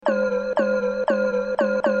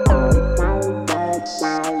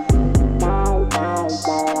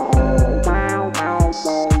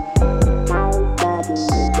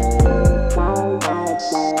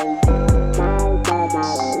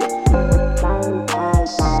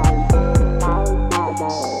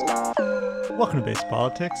Welcome to Base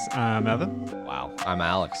Politics. I'm Evan. Wow, I'm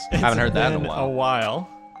Alex. Haven't heard that in a while.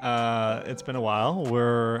 It's been a while.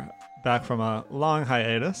 We're back from a long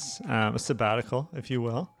hiatus, a sabbatical, if you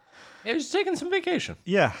will. Yeah, just taking some vacation.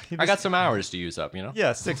 Yeah. I got some hours to use up, you know?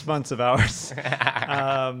 Yeah, 6 months of hours.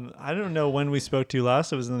 I don't know when we spoke to you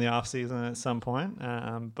last. It was in the off season at some point.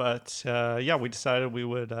 But we decided we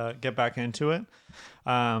would get back into it.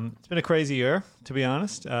 It's been a crazy year, to be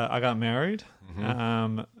honest. I got married.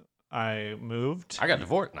 Mm-hmm. I moved. I got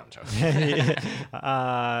divorced. No, I'm joking.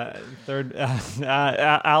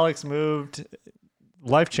 Alex moved.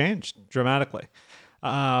 Life changed dramatically.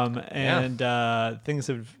 Things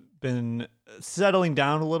have been settling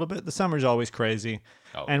down a little bit. The summer's always crazy.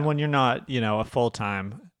 When you're not, a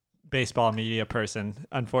full-time baseball media person,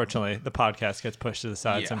 unfortunately, the podcast gets pushed to the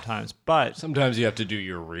side sometimes. But sometimes you have to do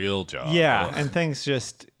your real job. Yeah, and things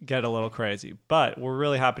just get a little crazy. But we're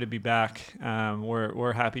really happy to be back.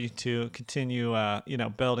 We're happy to continue,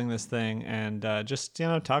 building this thing and just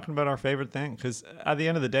talking about our favorite thing. Because at the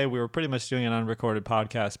end of the day, we were pretty much doing an unrecorded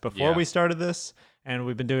podcast before we started this. And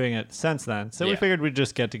we've been doing it since then. So we figured we'd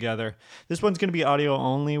just get together. This one's going to be audio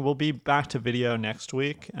only. We'll be back to video next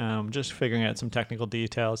week, just figuring out some technical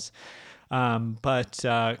details. But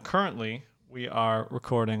currently, we are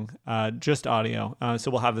recording just audio.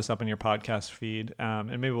 So we'll have this up in your podcast feed.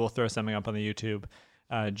 And maybe we'll throw something up on the YouTube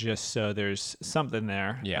just so there's something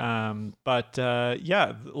there. Yeah. A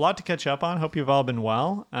lot to catch up on. Hope you've all been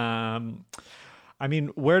well.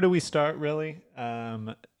 Where do we start, really?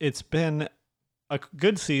 It's been a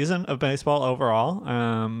good season of baseball overall.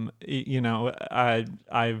 It's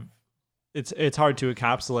hard to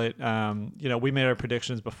encapsulate. We made our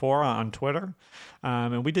predictions before on Twitter,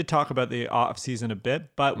 and we did talk about the off season a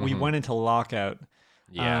bit, but we went into lockout,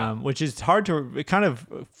 which is hard to. We kind of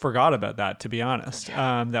forgot about that, to be honest.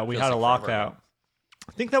 That we had a lockout.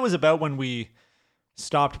 I think that was about when we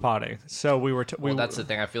stopped potting. So we were. That's the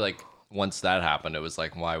thing. I feel like once that happened, it was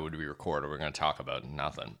like, why would we record? We're going to talk about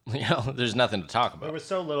nothing. There's nothing to talk about. There was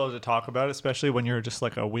so little to talk about, especially when you're just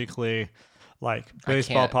like a weekly,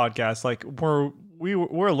 baseball podcast.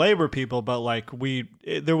 We're labor people, but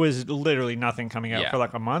there was literally nothing coming out for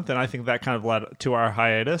a month, and I think that kind of led to our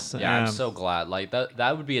hiatus. Yeah, I'm so glad.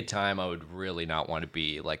 That would be a time I would really not want to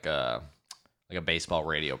be like a baseball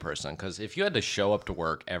radio person, because if you had to show up to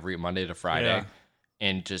work every Monday to Friday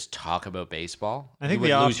and just talk about baseball, I think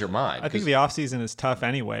you would lose your mind. I think the off season is tough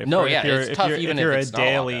anyway. It's tough even if it's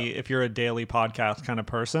if you're a daily podcast kind of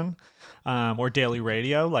person, or daily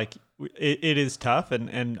radio, it is tough.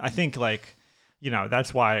 And I think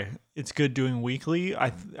that's why it's good doing weekly.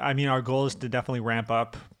 Our goal is to definitely ramp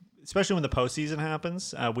up, especially when the postseason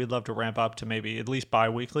happens. We'd love to ramp up to maybe at least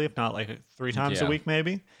bi-weekly, if not 3 times a week,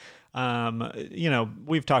 maybe.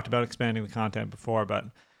 We've talked about expanding the content before, but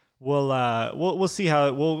we'll see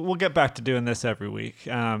how we'll get back to doing this every week.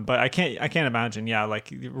 But I can't imagine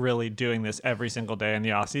really doing this every single day in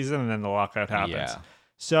the off season and then the lockout happens. Yeah.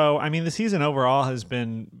 So the season overall has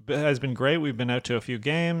been great. We've been out to a few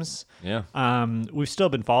games. Yeah. We've still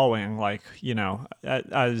been following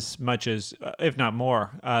as much as, if not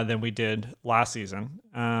more, than we did last season.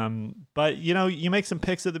 But you make some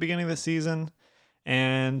picks at the beginning of the season,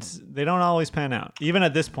 and they don't always pan out. Even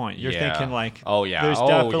at this point, you're thinking there's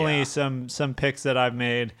definitely some picks that I've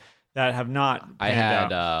made that have not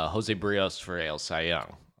panned out. Jose Barrios for AL Cy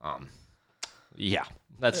Young.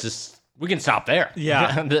 That's just, we can stop there.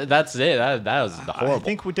 Yeah. That's it. That was horrible. I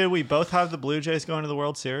think we both have the Blue Jays going to the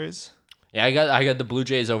World Series? Yeah, I got the Blue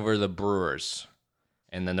Jays over the Brewers.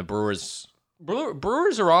 And then the Brewers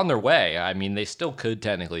are on their way. They still could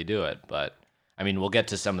technically do it, but we'll get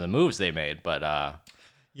to some of the moves they made, but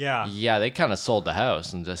they kind of sold the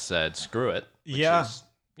house and just said, screw it. Is,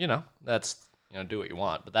 that's, do what you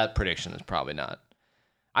want. But that prediction is probably not.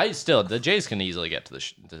 The Jays can easily get to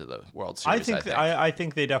the World Series. I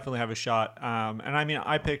think they definitely have a shot.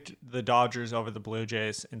 I picked the Dodgers over the Blue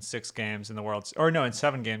Jays in 6 games in the in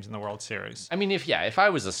 7 games in the World Series. If I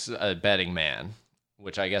was a betting man,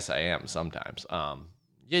 which I guess I am sometimes,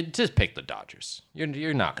 you just pick the Dodgers.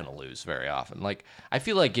 You're not going to lose very often. I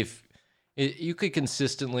feel like if you could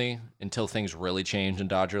consistently, until things really change in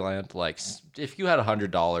Dodgerland, if you had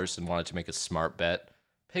 $100 and wanted to make a smart bet,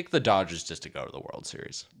 pick the Dodgers just to go to the World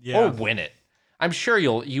Series or win it. I'm sure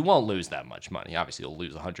you won't lose that much money. Obviously, you'll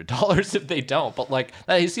lose $100 if they don't. But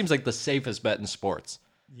that seems like the safest bet in sports.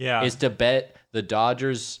 Yeah, is to bet the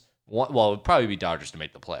Dodgers. Well, it would probably be Dodgers to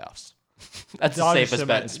make the playoffs. That's the safest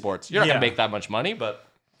bet in sports. You're not going to make that much money, but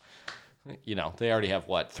You know, they already have,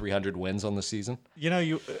 300 wins on the season?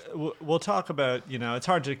 We'll talk about, it's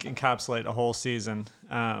hard to encapsulate a whole season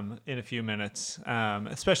in a few minutes,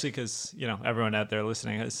 especially because, everyone out there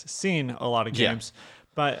listening has seen a lot of games.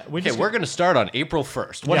 But we're going to start on April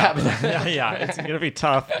 1st. What happened? Yeah, it's going to be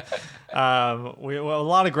tough. We have a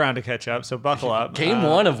lot of ground to catch up, so buckle up. Game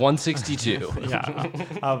 1 of 162.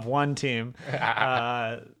 Of one team.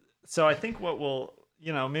 So I think what we'll,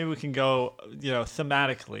 maybe we can go,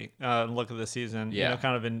 thematically and look at the season,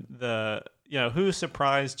 kind of in the, who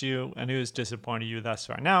surprised you and who's disappointed you thus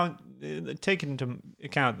far. Now, take into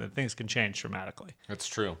account that things can change dramatically. That's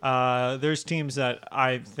true. There's teams that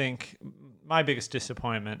I think my biggest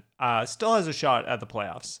disappointment still has a shot at the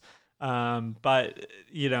playoffs. But,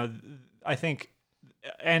 I think,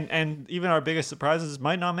 and even our biggest surprises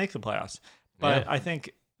might not make the playoffs. But I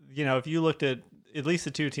think, if you looked at least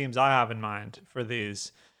the two teams I have in mind for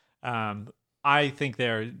these, I think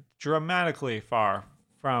they're dramatically far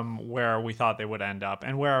from where we thought they would end up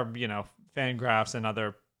and where, Fangraphs and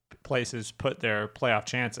other places put their playoff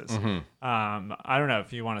chances. I don't know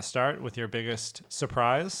if you want to start with your biggest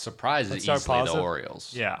surprise. Surprise is easily the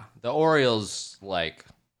Orioles. Yeah. The Orioles,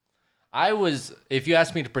 if you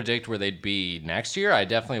asked me to predict where they'd be next year, I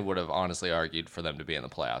definitely would have honestly argued for them to be in the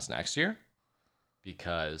playoffs next year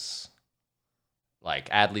because,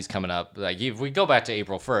 Adley's coming up. If we go back to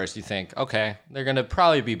April 1st, you think, okay, they're going to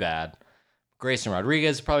probably be bad. Grayson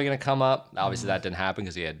Rodriguez is probably going to come up. Obviously, that didn't happen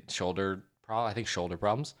because he had shoulder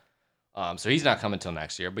problems. So he's not coming till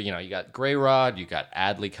next year. But, you got Grayrod, you got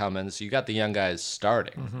Adley coming. So you got the young guys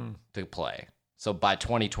starting to play. So by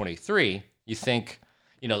 2023, you think,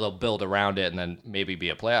 they'll build around it and then maybe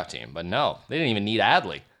be a playoff team. But no, they didn't even need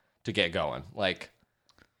Adley to get going.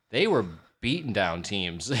 They were beating down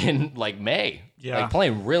teams in May. Yeah.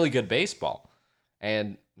 Playing really good baseball.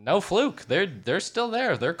 And no fluke. They're still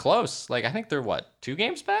there. They're close. I think they're 2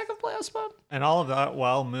 games back of playoff spot? And all of that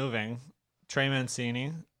while moving Trey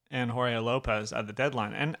Mancini and Jorge Lopez at the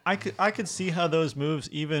deadline. And I could see how those moves,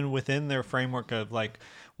 even within their framework of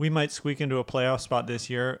we might squeak into a playoff spot this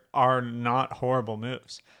year, are not horrible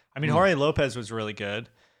moves. I mean, Jorge Lopez was really good.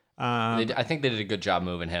 I think they did a good job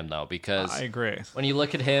moving him, though, because I agree. When you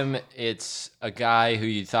look at him, it's a guy who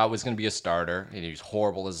you thought was going to be a starter, and he was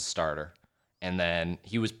horrible as a starter. And then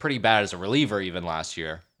he was pretty bad as a reliever even last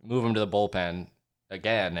year. Move him to the bullpen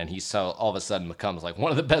again, and all of a sudden becomes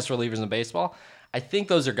one of the best relievers in baseball. I think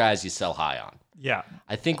those are guys you sell high on. Yeah.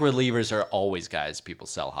 I think relievers are always guys people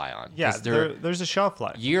sell high on. Yeah, there's a shelf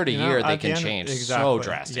life. Year to year, they can change so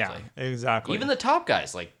drastically. Yeah, exactly. Even the top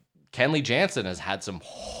guys, Kenley Jansen has had some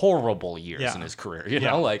horrible years in his career.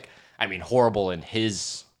 Horrible in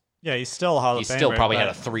his... Yeah, he's still a Hall of Famer. He still probably had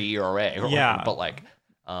a 3 ERA. Yeah. But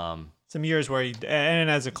some years where and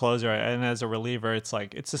as a closer and as a reliever, it's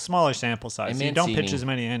it's a smaller sample size. So you don't pitch as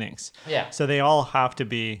many innings. Yeah. So they all have to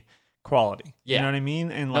be quality. Yeah. You know what I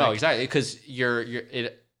mean? And no, exactly. Because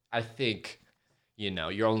I think,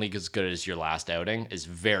 you're only as good as your last outing is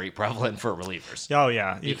very prevalent for relievers. Oh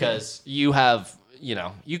yeah. Because you have,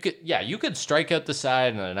 you could strike out the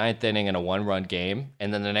side in a 9th inning in a 1-run game,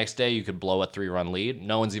 and then the next day you could blow a 3-run lead.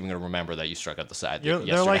 No one's even going to remember that you struck out the side. They're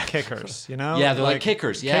like kickers, Yeah, they're like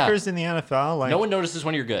kickers. Yeah, kickers in the NFL. No one notices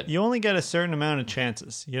when you're good. You only get a certain amount of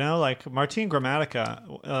chances. Martin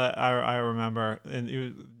Gramatica. I remember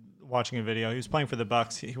watching a video. He was playing for the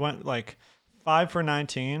Bucks. He went 5 for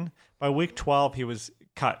 19. By week 12, he was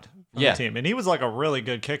cut. The team, and he was a really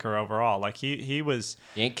good kicker overall. He was.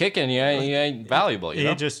 You ain't kicking, you ain't valuable.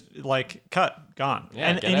 He just cut, gone,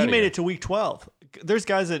 and he made it to week 12. There's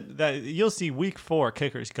guys that you'll see week 4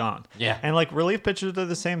 kickers gone. Yeah, and relief pitchers are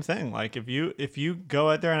the same thing. If you go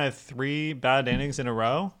out there and have 3 bad innings in a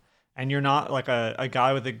row, and you're not a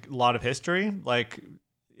guy with a lot of history,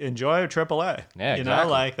 enjoy a AAA. Yeah,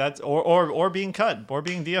 exactly. That's or being cut or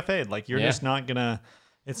being DFA'd. You're just not gonna.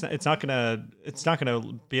 It's not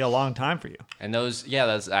gonna be a long time for you. And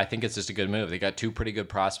I think it's just a good move. They got 2 pretty good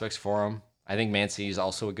prospects for him. I think Mancini's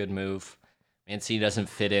also a good move. Mancini doesn't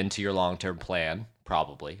fit into your long-term plan,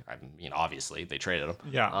 probably. Obviously they traded him.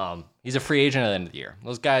 Yeah. He's a free agent at the end of the year.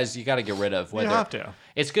 Those guys you got to get rid of. You have to.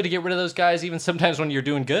 It's good to get rid of those guys even sometimes when you're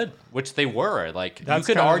doing good, which they were. You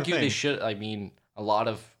could argue they should. A lot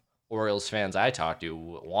of Orioles fans I talked to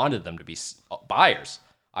wanted them to be buyers.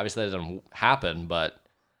 Obviously that doesn't happen, but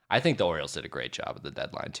I think the Orioles did a great job at the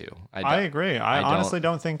deadline too. I agree. I honestly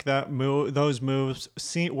don't think that those moves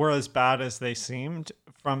were as bad as they seemed.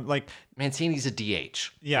 From Mancini's a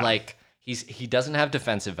DH. Yeah, he doesn't have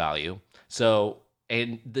defensive value. So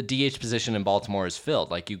and the DH position in Baltimore is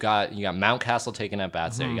filled. You got Mountcastle taking at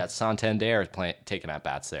bats there. You got Santander taking at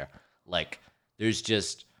bats there. There's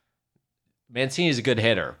just Mancini's a good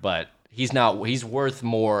hitter, but he's not. He's worth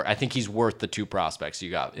more. I think he's worth the two prospects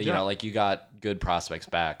you got. You know, like you got good prospects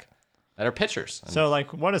back that are pitchers. So,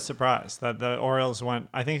 like, what a surprise that the Orioles went.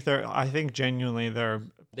 I think genuinely their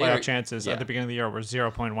playoff chances at the beginning of the year were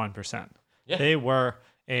 0.1%. Yeah. They were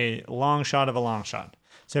a long shot of a long shot.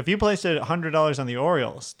 So if you placed $100 on the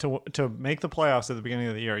Orioles to make the playoffs at the beginning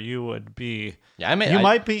of the year, you would be. Yeah,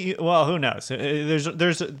 might be. Well, who knows? There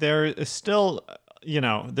is still,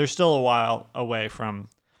 there's still a while away from.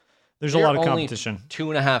 There's a lot of competition.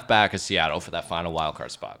 2.5 back of Seattle for that final wild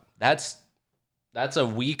card spot. That's a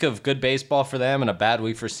week of good baseball for them and a bad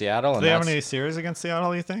week for Seattle. Do they have any series against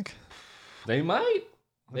Seattle? You think? They might.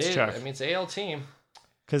 Let's check. I mean, it's AL team.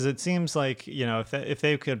 Because it seems like if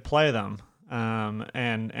they could play them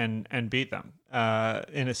and beat them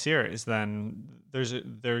in a series, then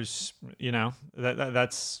there's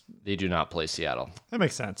that's they do not play Seattle. That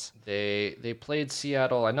makes sense. They played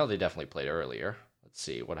Seattle. I know they definitely played earlier. Let's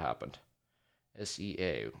see what happened.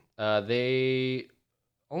 SEA. They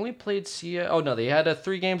only played Seattle. Oh no, they had a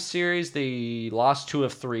 3-game series. They lost 2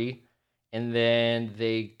 of 3, and then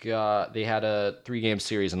they had a 3-game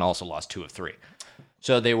series and also lost 2 of 3.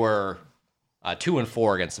 So they were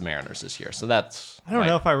 2-4 against the Mariners this year. So that's. I don't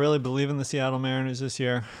know if I really believe in the Seattle Mariners this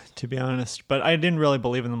year, to be honest. But I didn't really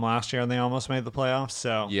believe in them last year, and they almost made the playoffs.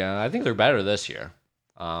 So yeah, I think they're better this year.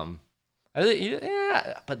 But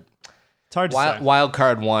it's hard to say. Wild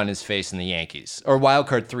card 1 is facing the Yankees, or wild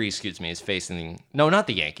card 3, excuse me, is facing. No, not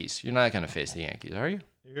the Yankees. You're not going to face the Yankees, are you?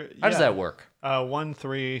 How does that work? 1,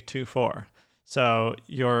 3, 2, 4. So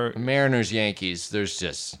your Mariners, Yankees. There's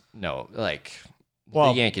just no like.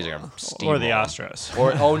 Well, the Yankees are going to steamroll. Or the Astros.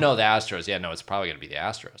 No, the Astros. Yeah, no, it's probably going to be the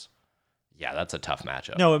Astros. Yeah, that's a tough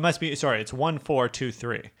matchup. No, it must be. Sorry, it's 1, 4, 2,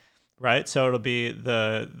 3, right? So it'll be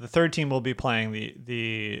the third team will be playing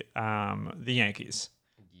the Yankees.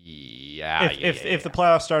 Yeah. If the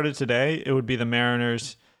playoffs started today, it would be the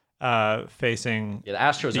Mariners facing the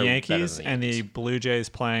Astros the Yankees, and the Blue Jays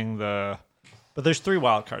playing the. But there's 3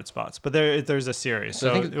 wild card spots. But there's a series,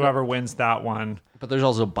 so whoever wins that one. But there's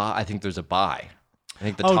also a bye. I think there's a bye. I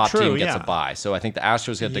think the top team gets a bye. So I think the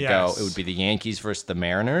Astros get to go. It would be the Yankees versus the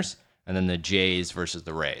Mariners, and then the Jays versus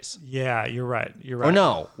the Rays. Yeah, you're right. Or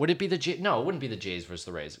no, would it be the Jays? No, it wouldn't be the Jays versus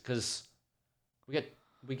the Rays because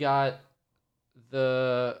we got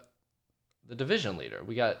the division leader.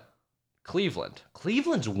 We got Cleveland.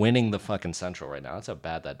 Cleveland's winning the fucking Central right now. That's how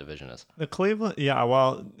bad that division is. The Cleveland, yeah.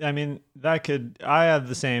 Well, I mean, I have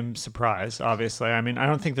the same surprise. Obviously, I mean, I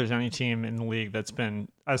don't think there's any team in the league that's been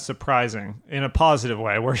as surprising in a positive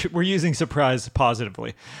way. We're using surprise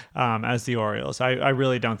positively as the Orioles. I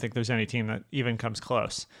really don't think there's any team that even comes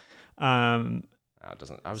close. It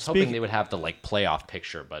doesn't. I was hoping they would have the playoff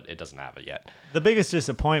picture, but it doesn't have it yet. The biggest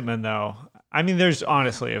disappointment, though, I mean, there's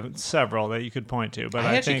honestly several that you could point to, but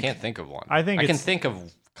I actually can't think of one. I can think of a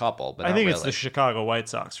couple, but I think not it's the Chicago White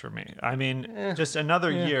Sox for me. I mean, just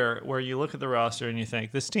another year where you look at the roster and you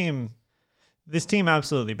think this team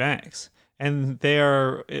absolutely banks, and they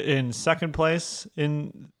are in second place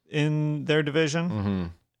in their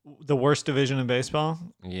division, the worst division in baseball.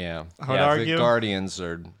 Yeah, I would argue the Guardians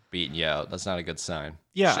are beating you out. That's not a good sign.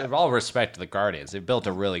 Yeah, all respect to the Guardians. They've built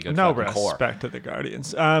a really good no core. respect to the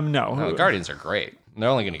Guardians. No, the Guardians are great. They're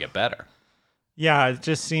only going to get better. Yeah, it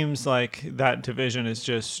just seems like that division is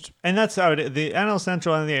just, and that's how the NL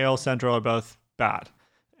Central and the AL Central are both bad,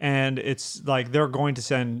 and it's like they're going to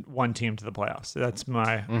send one team to the playoffs. That's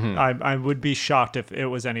my. I would be shocked if it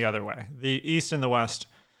was any other way. The East and the West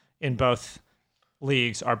in both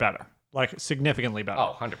leagues are better, like significantly better.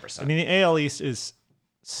 Oh, 100%. I mean, the AL East is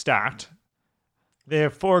stacked. They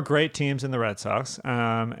have 4 great teams in the Red Sox.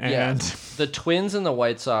 And the Twins and the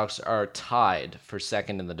White Sox are tied for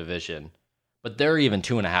second in the division, but they're even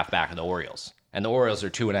 2.5 back of the Orioles. And the Orioles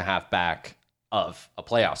are 2.5 back of a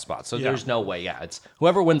playoff spot. So there's no way. Yeah, it's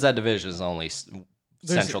whoever wins that division is the only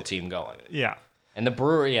central team going. Yeah. And the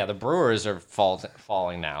Brewers are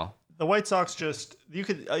falling now. The White Sox you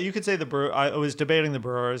could say the Brewers. I was debating the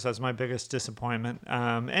Brewers as my biggest disappointment,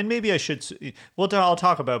 and maybe I should. I'll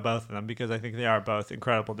talk about both of them because I think they are both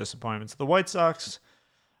incredible disappointments. The White Sox,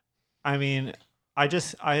 I mean, I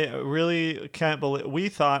really can't believe we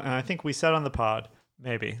thought, and I think we said on the pod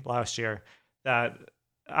maybe last year that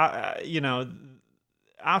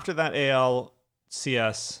after that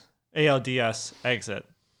ALDS exit,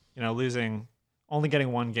 only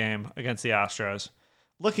getting 1 game against the Astros.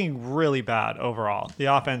 Looking really bad overall. The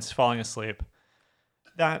offense falling asleep.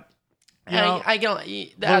 The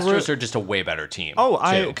Astros are just a way better team. Oh,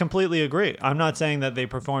 I completely agree. I'm not saying that they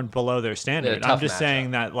performed below their standard. I'm just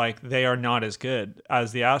saying that they are not as good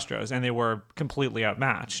as the Astros, and they were completely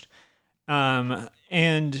outmatched.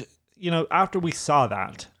 And after we saw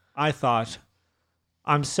that, I thought,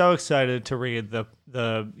 I'm so excited to read the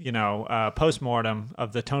postmortem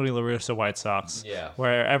of the Tony La Russa White Sox,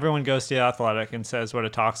 where everyone goes to The Athletic and says what a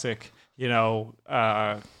toxic,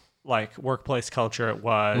 like workplace culture it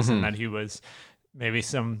was, and that he was maybe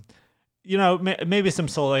some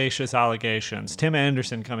salacious allegations. Tim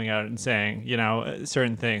Anderson coming out and saying,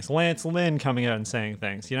 certain things. Lance Lynn coming out and saying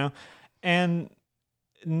things, and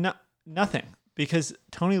nothing. Because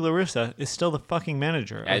Tony La Russa is still the fucking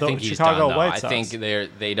manager of the Chicago White Sox. I think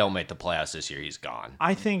they don't make the playoffs this year. He's gone.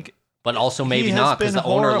 I think, but also maybe not because the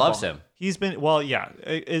owner loves him. He's been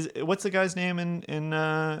what's the guy's name in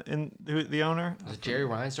the owner? Is it Jerry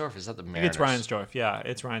Reinsdorf? Is that the Mariners? It's Reinsdorf. Yeah,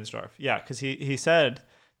 it's Reinsdorf. Yeah, because he said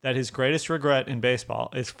that his greatest regret in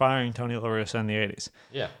baseball is firing Tony La Russa in the 80s.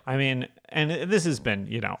 Yeah. I mean, and this has been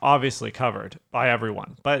obviously covered by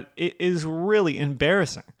everyone, but it is really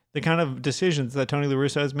embarrassing. The kind of decisions that Tony La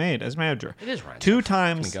Russa has made as manager. It is right. 2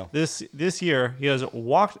 times this year, he has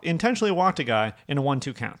intentionally walked a guy in a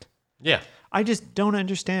 1-2 count. Yeah. I just don't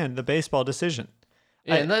understand the baseball decision.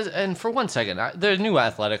 Yeah, and for 1 second, the new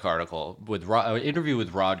Athletic article with interview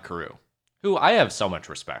with Rod Carew, who I have so much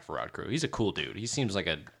respect for. Rod Carew. He's a cool dude. He seems like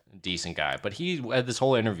a decent guy. But he had this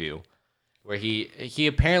whole interview where he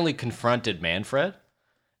apparently confronted Manfred.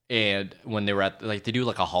 And when they were they do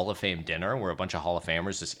like a Hall of Fame dinner where a bunch of Hall of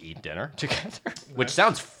Famers just eat dinner together, which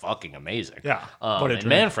sounds fucking amazing. Yeah. And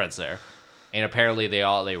Manfred's there. And apparently they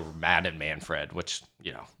were mad at Manfred, which,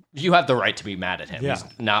 you have the right to be mad at him. Yeah. He's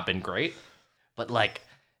not been great. But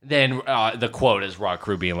then the quote is Rod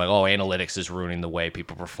Carew being like, oh, analytics is ruining the way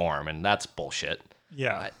people perform. And that's bullshit.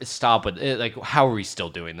 Yeah. Stop with it. How are we still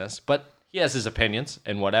doing this? But he has his opinions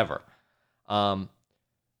and whatever.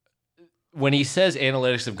 When he says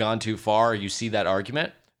analytics have gone too far, you see that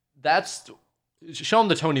argument. Show him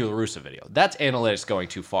the Tony La Russa video. That's analytics going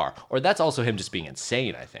too far. Or that's also him just being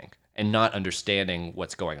insane, I think, and not understanding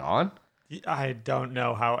what's going on. I don't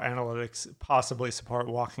know how analytics possibly support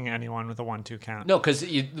walking anyone with a 1-2 count. No, because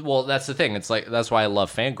that's the thing. It's that's why I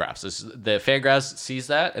love Fangraphs. The Fangraphs sees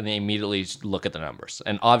that and they immediately look at the numbers.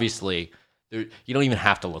 And obviously, you don't even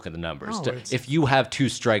have to look at the numbers. No, if you have 2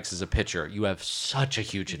 strikes as a pitcher, you have such a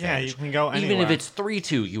huge advantage. Yeah, you can go anywhere. Even if it's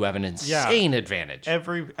 3-2, you have an insane advantage.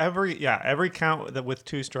 Every count with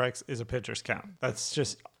 2 strikes is a pitcher's count. That's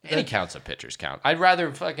just any count's a pitcher's count. I'd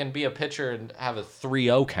rather fucking be a pitcher and have a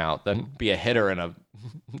 3-0 count than be a hitter and a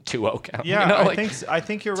 2-0 count. Yeah, I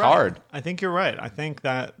think you're right. It's hard. I think you're right. I think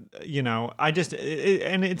that I just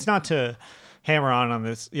and it's not to hammer on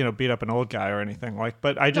this, beat up an old guy or anything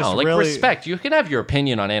but I just really respect. You can have your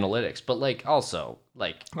opinion on analytics, but also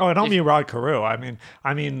oh, I don't mean Rod Carew. I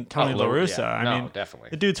mean Tony La Russa. Yeah. I mean, definitely.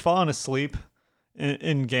 The dude's falling asleep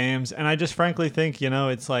in games, and I just frankly think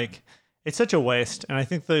it's such a waste. And I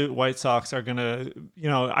think the White Sox are gonna,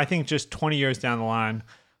 I think just 20 years down the line,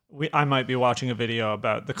 I might be watching a video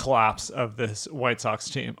about the collapse of this White Sox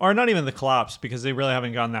team, or not even the collapse because they really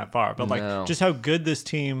haven't gone that far, but just how good this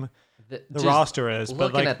team. The roster is,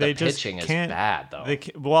 but they just can't. Is bad though.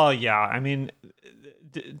 I mean,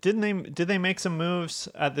 did they make some moves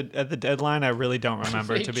at the deadline? I really don't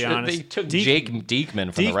remember, to be honest. They took Jake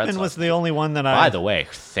Diekman from the Red Sox. Diekman was the only one that By the way,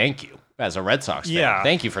 thank you as a Red Sox fan. Yeah.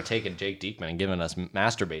 Thank you for taking Jake Diekman and giving us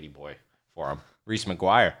masturbating boy for him. Reese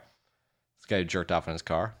McGuire, this guy who jerked off in his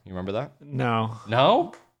car. You remember that?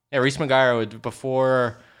 No. Yeah, Reese McGuire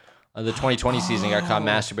before the 2020 season got caught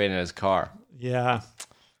masturbating in his car. Yeah.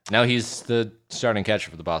 Now he's the starting catcher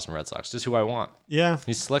for the Boston Red Sox. Just who I want. Yeah.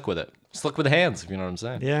 He's slick with it. Slick with the hands, if you know what I'm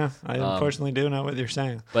saying. Yeah, I unfortunately do know what you're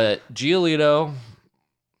saying. But Giolito,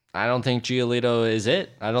 I don't think Giolito is it.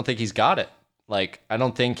 I don't think he's got it. I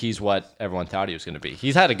don't think he's what everyone thought he was going to be.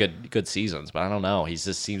 He's had a good seasons, but I don't know. He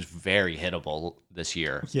just seems very hittable this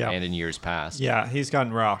year and in years past. Yeah, he's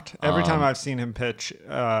gotten rocked. Every time I've seen him pitch,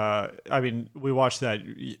 we watched that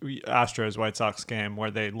Astros White Sox game where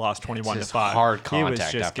they lost 21-5. Hard contact he was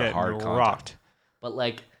just after getting hard contact. rocked.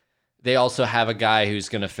 But they also have a guy who's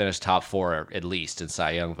going to finish top 4 at least in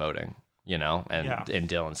Cy Young voting, and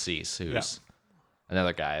Dylan Cease, who's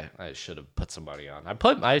another guy I should have put some money on. I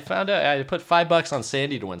put $5 on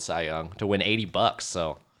Sandy to win Cy Young to win $80.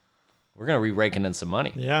 So we're gonna be raking in some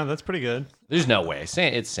money. Yeah, that's pretty good. There's no way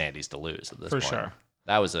it's Sandy's to lose at this point. For sure.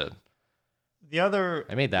 That was I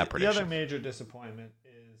made that prediction. The other major disappointment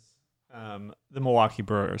is the Milwaukee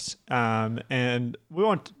Brewers, and we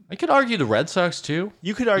want. I could argue the Red Sox too.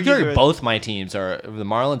 You could argue both my teams are the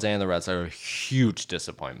Marlins and the Red Sox are huge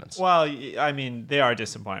disappointments. Well, I mean they are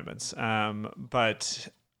disappointments, but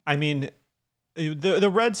I mean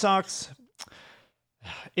the Red Sox.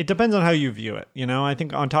 It depends on how you view it. I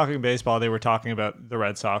think on Talking Baseball, they were talking about the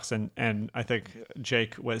Red Sox, and I think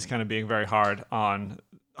Jake was kind of being very hard on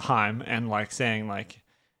Heim and like saying like,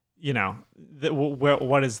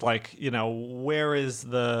 what is like, where is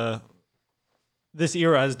this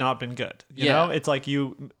era has not been good. You know, it's like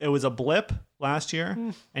it was a blip last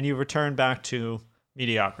year and you returned back to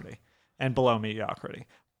mediocrity and below mediocrity.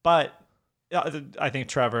 But I think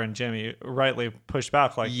Trevor and Jimmy rightly pushed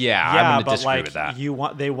back. Like, I'm gonna but disagree like with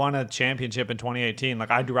that. they won a championship in 2018.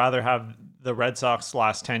 Like, I'd rather have the Red Sox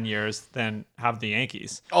last 10 years than have the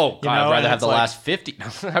Yankees. Oh God, I'd rather have the last 50.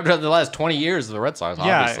 I'd rather the last 20 years of the Red Sox.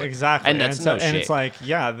 Obviously. Yeah, exactly. And that's no shit. And it's like,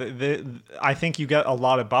 I think you get a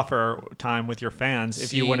lot of buffer time with your fans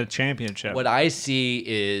if you win a championship. What I see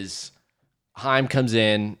is Heim comes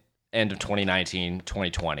in end of 2019,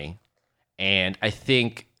 2020, and I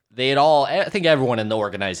think everyone in the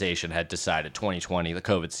organization had decided 2020, the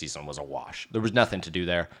COVID season, was a wash. There was nothing to do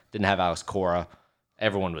there. Didn't have Alex Cora.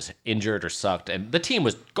 Everyone was injured or sucked, and the team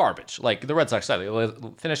was garbage. Like the Red Sox side, they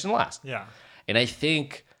finished in last. Yeah. And I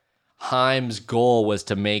think Heim's goal was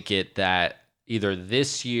to make it that either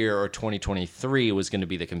this year or 2023 was going to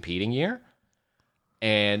be the competing year.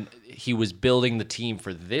 And he was building the team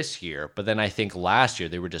for this year. But then I think last year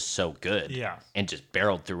they were just so good. Yeah. And just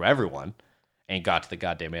barreled through everyone and got to the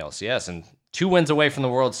goddamn ALCS. And 2 wins away from the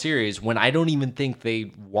World Series when I don't even think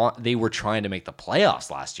they were trying to make the playoffs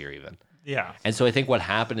last year even. Yeah. And so I think what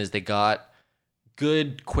happened is they got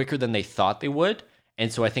good quicker than they thought they would.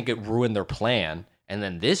 And so I think it ruined their plan. And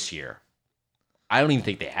then this year, I don't even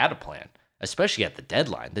think they had a plan, especially at the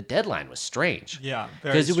deadline. The deadline was strange. Yeah.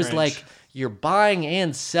 Because it was like you're buying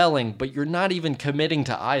and selling, but you're not even committing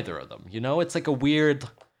to either of them. It's like a weird,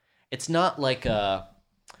 it's not like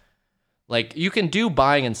like you can do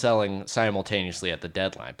buying and selling simultaneously at the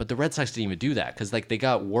deadline, but the Red Sox didn't even do that because like they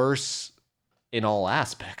got worse in all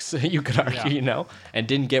aspects, you could argue, and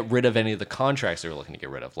didn't get rid of any of the contracts they were looking to get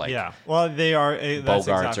rid of. Like, well, they are. That's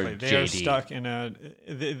Bogarts exactly. or They are JD. stuck in a.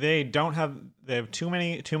 They don't have. They have too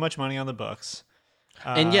much money on the books.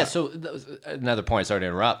 And so that was another point. Sorry to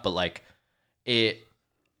interrupt, but like,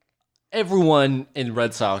 everyone in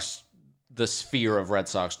Red Sox, the sphere of Red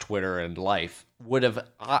Sox Twitter and life, would have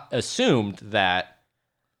assumed that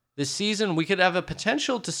this season we could have a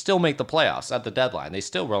potential to still make the playoffs at the deadline. They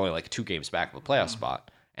still were only like 2 games back of the playoff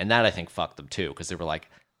spot. And that I think fucked them too, because they were like,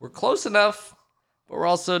 we're close enough, but we're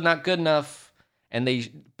also not good enough.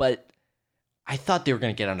 But I thought they were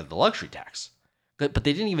going to get under the luxury tax. But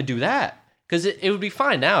they didn't even do that. Because it would be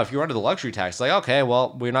fine now if you're under the luxury tax. Like, okay,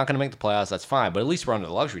 well, we're not going to make the playoffs. That's fine. But at least we're under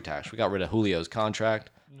the luxury tax. We got rid of Julio's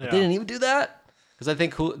contract. But they didn't even do that. Because I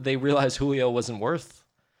think they realized Julio wasn't worth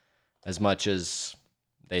as much as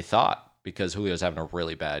they thought, because Julio's having a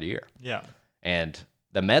really bad year. Yeah. And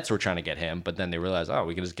the Mets were trying to get him, but then they realized,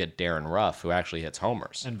 we can just get Darren Ruff, who actually hits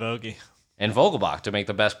homers. And Vogie. And Vogelbach to make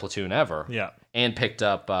the best platoon ever. Yeah. And picked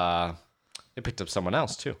up someone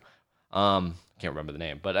else too. Can't remember the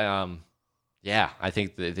name. But I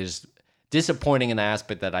think they're just disappointing in the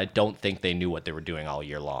aspect that I don't think they knew what they were doing all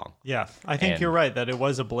year long. Yeah. I think you're right that it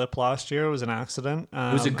was a blip last year. It was an accident.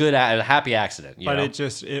 It was a happy accident. But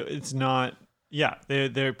it's not. Yeah,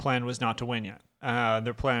 their plan was not to win yet.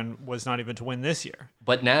 Their plan was not even to win this year.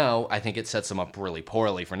 But now I think it sets them up really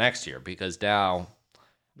poorly for next year, because now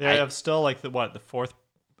they have still like the 4th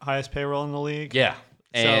highest payroll in the league. Yeah.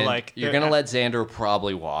 And so like you're gonna let Xander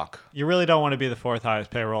probably walk. You really don't want to be the 4th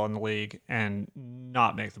highest payroll in the league and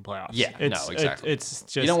not make the playoffs. Yeah, exactly. It's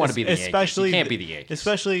just you don't want to be the Yankees. You can't be the Yankees.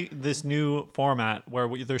 Especially this new format where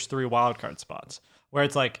there's 3 wildcard spots, where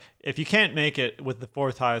it's like if you can't make it with the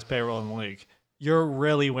 4th highest payroll in the league, you're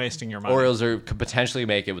really wasting your money. Orioles could potentially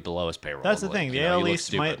make it with the lowest payroll. That's the thing. The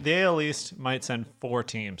AL East might send 4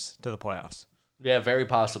 teams to the playoffs. Yeah, very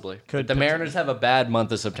possibly. Could the Mariners have a bad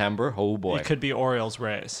month of September? Oh boy. It could be Orioles,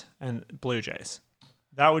 Rays, and Blue Jays.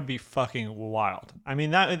 That would be fucking wild. I mean,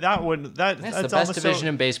 that's the best division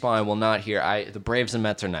in baseball. I will not hear. The Braves and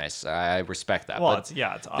Mets are nice. I respect that. Well, but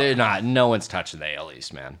it's they're not. No one's touching the AL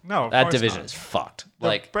East, man. No, of that course division not. is fucked.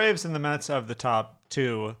 The Braves and the Mets have the top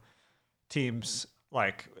 2 teams.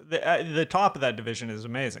 Like the top of that division is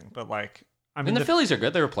amazing, but like I mean, the Phillies are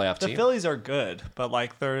good. They're a playoff team. The Phillies are good, but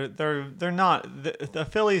like they're not. The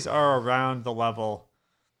Phillies are around the level.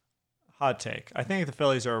 Hot take. I think the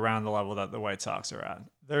Phillies are around the level that the White Sox are at.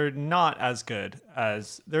 They're not as good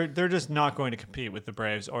as they're just not going to compete with the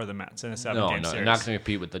Braves or the Mets in a 7-game series. No, they're not going to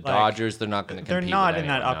compete with the Dodgers. They're not going to compete. They're not with in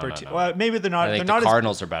that upper tier. Well, maybe they're not. I think they're the not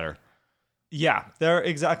Cardinals are better. Yeah, they're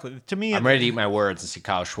exactly. To me, I'm ready to eat my words and see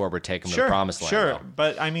Kyle Schwarber take them to the promised land. Sure,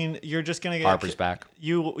 but I mean, you're just gonna get Harper's back.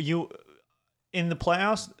 You in the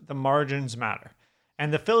playoffs, the margins matter,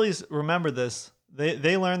 And the Phillies remember this.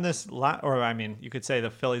 They learned this, you could say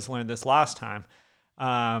the Phillies learned this last time.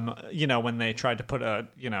 When they tried to put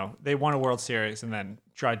they won a World Series and then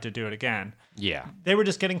tried to do it again. Yeah. They were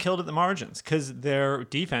just getting killed at the margins because their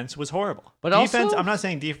defense was horrible. But defense, also, I'm not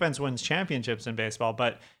saying defense wins championships in baseball,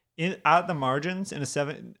 but at the margins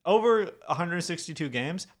in over 162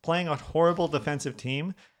 games, playing a horrible defensive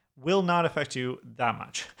team will not affect you that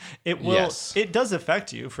much. It will. Yes. It does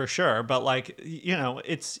affect you for sure, but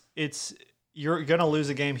it's you're gonna lose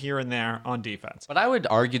a game here and there on defense. But I would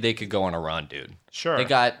argue they could go on a run, dude. Sure. They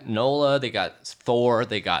got Nola, they got Thor,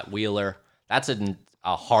 they got Wheeler. That's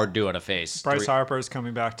a hard duo to face. Bryce Harper's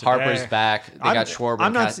coming back today. Harper's back. They got Schwarber.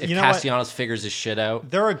 If Castellanos figures his shit out.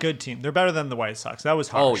 They're a good team. They're better than the White Sox. That was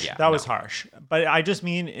harsh. Oh, yeah. That was harsh. But I just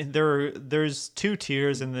mean there's two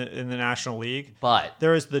tiers in the National League. But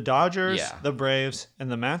there is the Dodgers, Yeah. the Braves,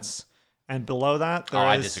 and the Mets. And below that,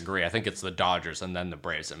 I disagree. I think it's the Dodgers and then the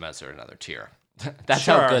Braves and Mets are another tier. That's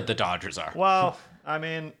Sure. how good the Dodgers are. Well, I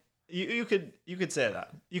mean, you could say that.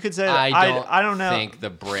 You could say that. I don't know. think the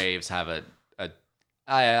Braves have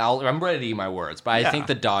I'm ready to eat my words, but I think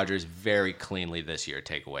the Dodgers very cleanly this year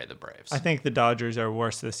take away the Braves. I think the Dodgers are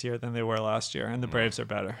worse this year than they were last year, and the Braves are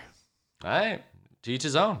better. All right. To each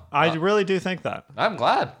his own. I really do think that. I'm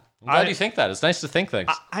glad. I'm glad you think that. It's nice to think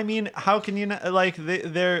things. I mean, how can you not,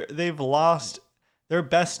 they've lost their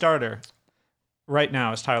best starter right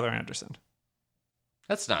now is Tyler Anderson.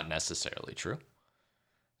 That's not necessarily true.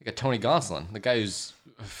 You got Tony Gonsolin, the guy who's,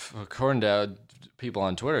 according to people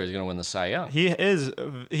on Twitter, is going to win the Cy Young. He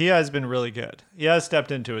has been really good. He has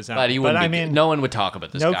stepped into his own. But no one would talk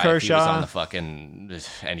about this guy Kershaw. if he was on the fucking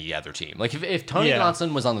any other team. Like if Tony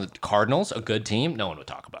Gonsolin was on the Cardinals, a good team, no one would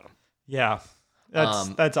talk about him. Yeah,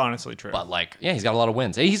 that's honestly true. But he's got a lot of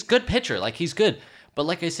wins. And he's a good pitcher. He's good. But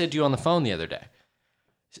like I said to you on the phone the other day,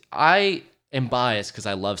 I am biased because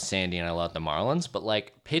I love Sandy and I love the Marlins. But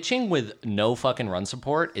pitching with no fucking run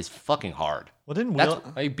support is fucking hard. Well,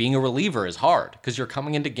 being a reliever is hard because you're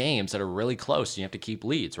coming into games that are really close and you have to keep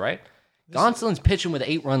leads, right? Gonsolin's pitching with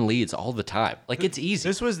 8-run leads all the time. It's easy.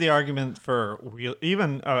 This was the argument for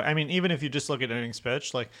even if you just look at innings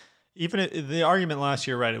pitched, the argument last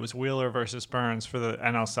year, right? It was Wheeler versus Burns for the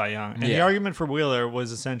NL Cy Young, and the argument for Wheeler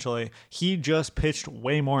was essentially he just pitched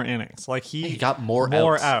way more innings. He got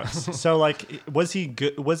more outs. So was he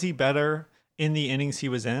good? Was he better in the innings he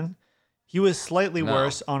was in? He was slightly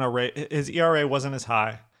worse on a rate. His ERA wasn't as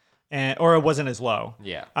high, or it wasn't as low.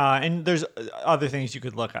 Yeah. And there's other things you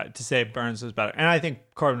could look at to say Burns was better. And I think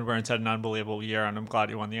Corbin Burns had an unbelievable year, and I'm glad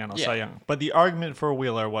he won the NL Cy Young. But the argument for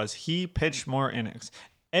Wheeler was he pitched more innings.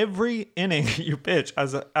 Every inning you pitch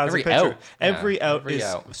as a pitcher, every out is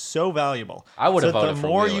so valuable. I would have voted for the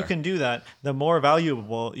more Wheeler. you can do that, the more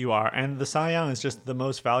valuable you are. And the Cy Young is just the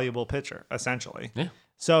most valuable pitcher, essentially. Yeah.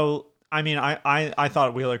 So, I mean, I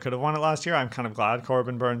thought Wheeler could have won it last year. I'm kind of glad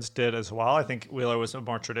Corbin Burns did as well. I think Wheeler was a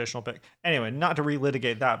more traditional pick. Anyway, not to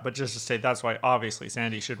relitigate that, but just to say that's why obviously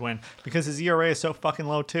Sandy should win because his ERA is so fucking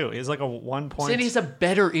low too. He's like a 1 point. Sandy's a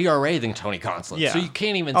better ERA than Tony Gonsolin. Yeah. So you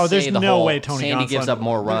can't even there's say no way Tony Sandy Gonsolin gives up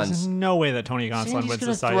more runs. There's no way that Tony Gonsolin wins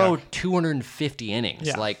the Cy Young. Sandy's going to throw 250 innings.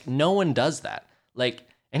 Yeah. No one does that.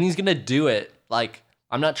 And he's going to do it.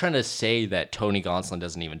 I'm not trying to say that Tony Gonsolin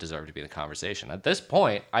doesn't even deserve to be in the conversation. At this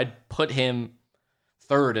point, I'd put him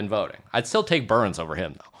third in voting. I'd still take Burns over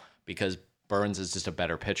him though, because Burns is just a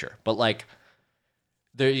better pitcher. But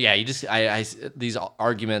these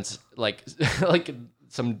arguments like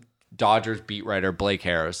some Dodgers beat writer Blake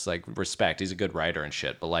Harris, respect, he's a good writer and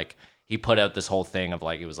shit. But he put out this whole thing of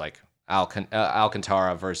it was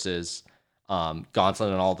Alcantara versus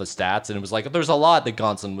Gonsolin and all the stats, and it was there's a lot that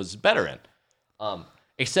Gonsolin was better in,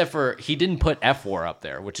 except for he didn't put F4 up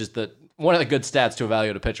there, which is one of the good stats to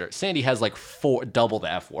evaluate a pitcher. Sandy has double the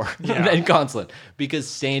F4 than Gonsolin because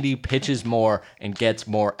Sandy pitches more and gets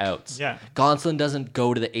more outs. Yeah. Gonsolin doesn't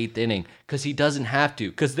go to the 8th inning because he doesn't have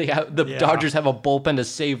to because the Dodgers have a bullpen to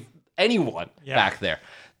save anyone back there.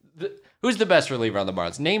 Who's the best reliever on the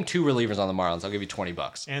Marlins? Name 2 relievers on the Marlins. I'll give you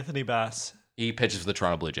 $20. Anthony Bass. He pitches for the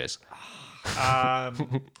Toronto Blue Jays.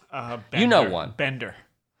 Bender. You know one. Bender.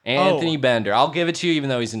 Anthony Bender. I'll give it to you even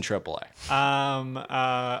though he's in AAA.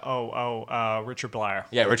 Richard Blyer.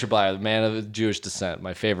 Yeah, Richard Blyer, the man of Jewish descent,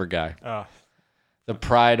 my favorite guy. The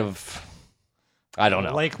pride of, I don't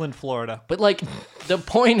know. Lakeland, Florida. But the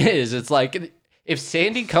point is, it's if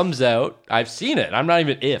Sandy comes out, I've seen it. I'm not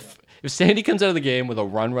even if. If Sandy comes out of the game with a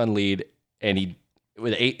run lead and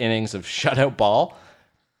with 8 innings of shutout ball,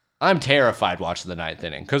 I'm terrified watching the 9th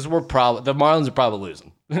inning because the Marlins are probably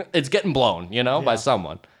losing. It's getting blown, by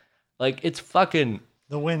someone. It's fucking.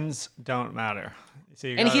 The wins don't matter. So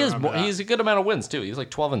you And gotta he has remember that. he's a good amount of wins too. He's like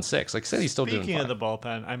 12-6. Like said, he's still doing Speaking fine. of the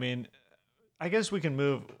bullpen, I mean, I guess we can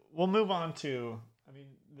move. We'll move on to. I mean,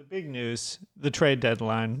 the big news, the trade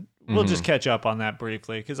deadline. We'll just catch up on that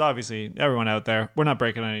briefly because obviously everyone out there, we're not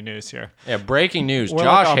breaking any news here. Yeah, breaking news. We're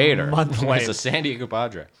Josh like a Hader month is late. a San Diego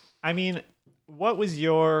Padre. I mean, what was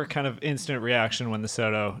your kind of instant reaction when the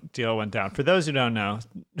Soto deal went down? For those who don't know,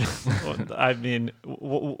 I mean,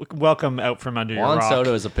 welcome out from under your Juan rock.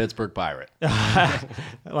 Soto is a Pittsburgh Pirate.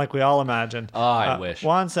 Like we all imagined. Oh, I wish.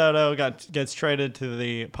 Juan Soto gets traded to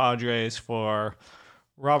the Padres for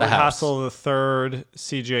Robert The house. Hassel III,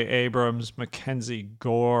 C.J. Abrams, Mackenzie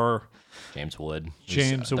Gore, James Wood. He's,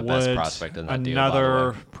 James the Wood, best prospect in that deal, by the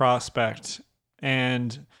another way. prospect,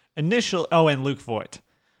 and and Luke Voigt.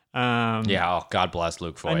 Yeah, oh, God bless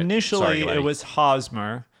Luke Voigt. Initially, Sorry, it buddy. was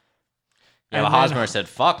Hosmer. Yeah, and but then Hosmer said,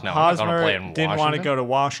 fuck no, I'm not going to play in Hosmer Washington. didn't want to go to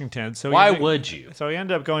Washington. So Why would you? So he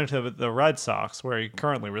ended up going to the Red Sox, where he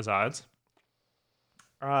currently resides.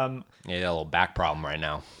 Yeah, he got a little back problem right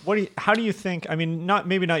now. How do you think? I mean,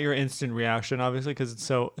 maybe not your instant reaction, obviously, because it's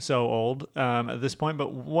so old at this point.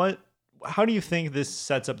 But how do you think this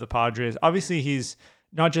sets up the Padres? Obviously, he's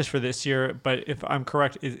not just for this year, but if I'm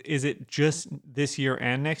correct, is it just this year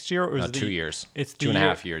and next year, or is No, it 2 years. It's two and a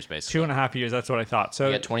half years, basically. 2.5 years. That's what I thought. So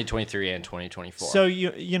Yeah, 2023 and 2024. So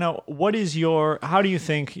you know, how do you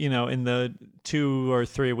think, you know, in the 2 or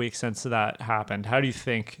 3 weeks since that happened, how do you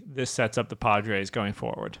think this sets up the Padres going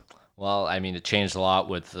forward? Well, I mean, it changed a lot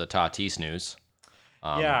with the Tatis news.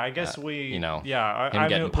 Yeah, I guess him I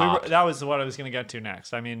getting mean, popped. that was what I was going to get to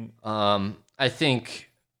next. I mean, I think,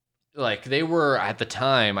 like, they were, at the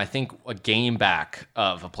time, I think, a game back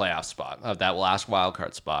of a playoff spot, of that last wild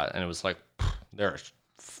card spot. And it was like, they're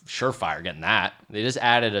surefire getting that. They just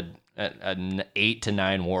added an 8 to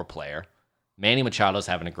 9 WAR player. Manny Machado's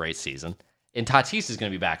having a great season. And Tatis is going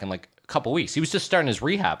to be back in, like, a couple weeks. He was just starting his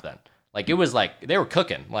rehab then. Like, it was like, they were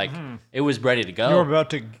cooking. Like, it was ready to go. you were about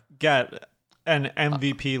to get an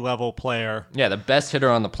MVP level player, Yeah, the best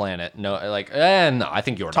hitter on the planet. No, like, no, I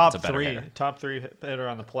think Jordan's top a better hitter. top three hitter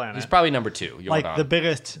on the planet. He's probably number 2. Jordan. like the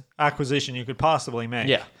biggest acquisition you could possibly make.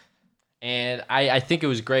 Yeah. And I think it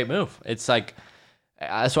was a great move. It's like,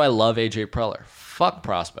 that's why I love AJ Preller. Fuck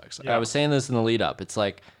prospects. Yeah. I was saying this in the lead up. It's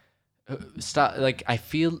like, stop. Like, I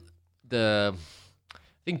think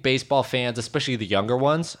baseball fans, especially the younger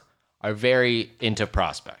ones, are very into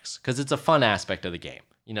prospects because it's a fun aspect of the game.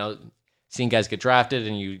 You know, seeing guys get drafted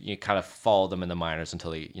and you kind of follow them in the minors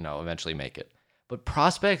until they, you know, eventually make it. But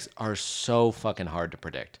prospects are so fucking hard to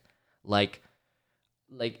predict. Like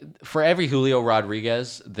for every Julio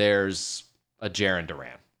Rodriguez, there's a Jarren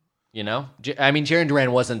Duran. You know? I mean, Jarren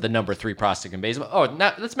Duran wasn't the number 3 prospect in baseball. Oh,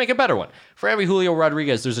 now let's make a better one. For every Julio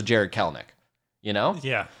Rodriguez, there's a Jared Kelenic. You know?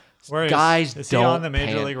 Yeah. Where Guys is he don't on the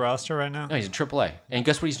major pan- league roster right now? No, he's in AAA. And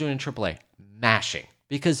guess what he's doing in AAA? Mashing.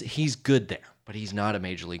 Because he's good there. But he's not a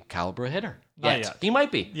major league caliber hitter. Not yet. He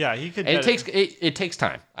might be. Yeah, he could. And get it takes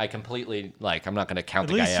time. I completely, I'm not going to count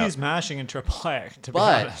At the guy least out. he's mashing in AAA, to be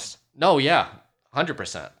But honest. no, yeah,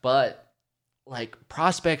 100%. But like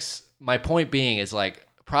prospects, my point being is like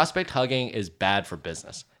prospect hugging is bad for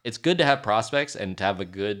business. It's good to have prospects and to have a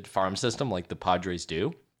good farm system like the Padres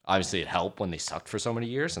do. Obviously, it helped when they sucked for so many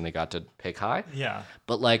years and they got to pick high. Yeah.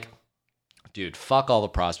 But like, dude, fuck all the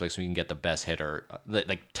prospects. We can get the best hitter,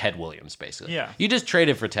 like Ted Williams, basically. Yeah. You just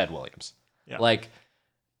traded for Ted Williams. Yeah. Like,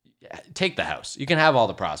 take the house. You can have all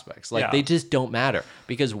the prospects. Like, Yeah. they just don't matter.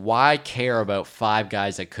 Because why care about 5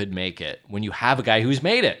 guys that could make it when you have a guy who's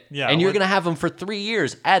made it? Yeah, And you're what- going to have him for 3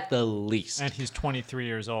 years at the least. And he's 23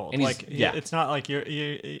 years old. And he's- Like, yeah. it's not like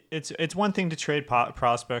it's one thing to trade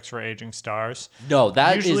prospects for aging stars. No,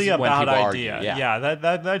 that is usually a when bad people idea. argue. Yeah.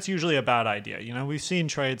 That's usually a bad idea. You know, we've seen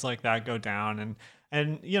trades like that go down, and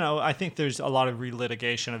you know, I think there's a lot of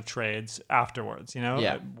relitigation of trades afterwards. You know,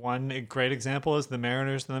 Yeah. One great example is the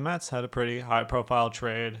Mariners and the Mets had a pretty high profile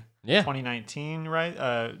trade. Yeah. 2019, right?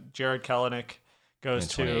 Jared Kelenic goes In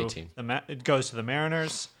to 2018. it goes to the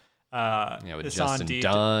Mariners. with Isan Justin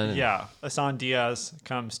Dunn. Yeah, Isan Diaz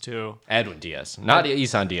comes to. Edwin Diaz. Not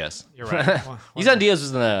Isan Diaz. You're right. Isan Diaz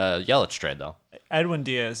was in the Yelich trade, though. Edwin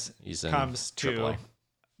Diaz He's in comes to AAA.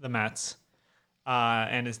 the Mets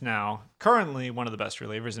and is now currently one of the best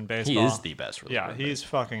relievers in baseball. He is the best reliever. Yeah, he's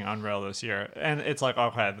fucking unreal this year. And it's like,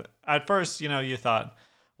 okay, at first, you know, you thought,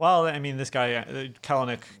 well, I mean, this guy,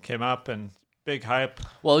 Kelenic came up and big hype.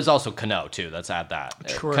 Well, it was also Cano, too. Let's add that.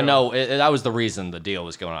 True. Cano, that was the reason the deal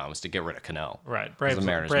was going on, was to get rid of Cano. Right. Because the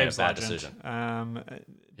Mariners made a bad legend. decision.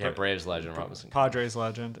 Yeah, Braves legend, Robinson. Padres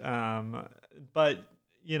legend. But,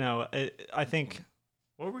 you know, I think,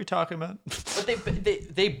 what were we talking about? But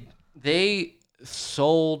they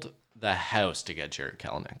sold the house to get Jared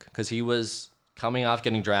Kelenic because he was coming off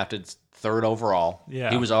getting drafted 3rd overall. Yeah.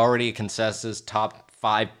 He was already a consensus top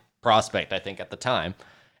 5 prospect, I think, at the time.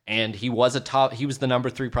 And he was the number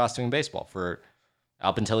 3 prospect in baseball for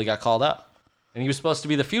up until he got called up. And he was supposed to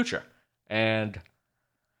be the future. And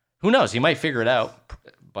who knows? He might figure it out,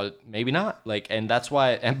 but maybe not. And that's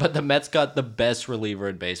why. But the Mets got the best reliever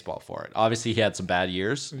in baseball for it. Obviously, he had some bad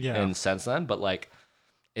years and since then, but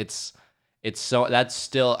it's so that's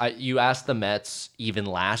still. You ask the Mets even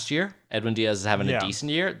last year, Edwin Diaz is having a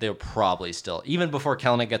decent year. They'll probably still, even before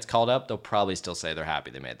Kelenic gets called up, they'll probably still say they're happy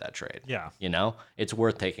they made that trade. Yeah, it's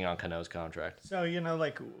worth taking on Cano's contract. So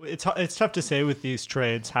it's tough to say with these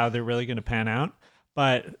trades how they're really going to pan out,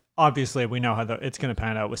 but obviously we know how it's going to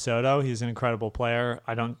pan out with Soto. He's an incredible player.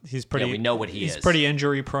 He's pretty. We know what he is. He's pretty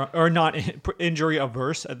injury prone or not injury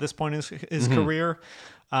averse at this point in his career.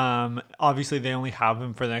 Obviously they only have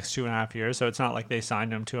him for the next 2.5 years, so it's not like they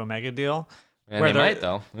signed him to a mega deal. And they might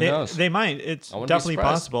though. Who knows? They might. It's definitely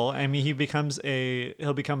possible. I mean, he'll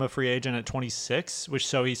become a free agent at 26,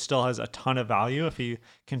 so he still has a ton of value if he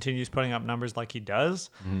continues putting up numbers like he does.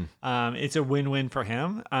 It's a win-win for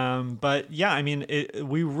him. But yeah, I mean,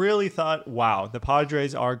 we really thought, wow, the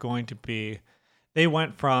Padres are going to be. They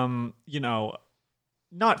went from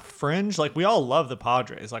not fringe. We all love the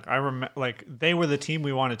Padres. I remember, they were the team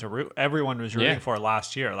we wanted to root. Everyone was rooting for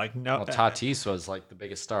last year. Tatis was the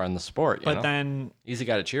biggest star in the sport. But then easy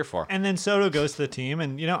guy to cheer for. And then Soto goes to the team,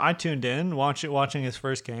 and I tuned in, watching his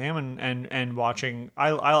first game, and watching.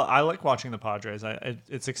 I like watching the Padres.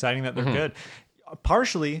 It's exciting that they're good.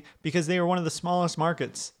 Partially because they are one of the smallest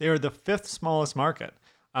markets. They are the 5th smallest market.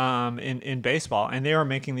 In baseball, and they are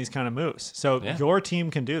making these kind of moves. So your team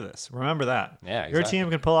can do this. Remember that. Yeah, exactly. Your team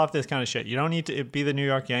can pull off this kind of shit. You don't need to be the New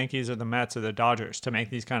York Yankees or the Mets or the Dodgers to make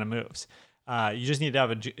these kind of moves. You just need to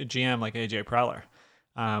have a GM like AJ Preller,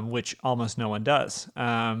 which almost no one does.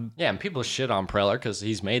 And people shit on Preller because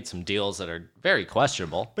he's made some deals that are very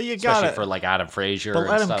questionable. But you got especially for Adam Frazier. But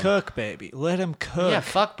let him cook, baby. Let him cook. Yeah,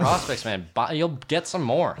 fuck prospects, man. You'll get some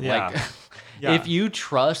more. Yeah. If you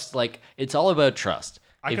trust, it's all about trust.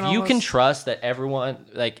 If you can trust that everyone,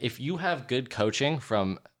 if you have good coaching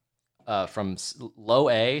from low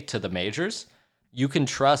A to the majors, you can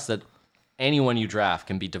trust that anyone you draft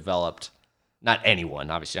can be developed. Not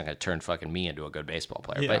anyone, obviously, I'm not going to turn fucking me into a good baseball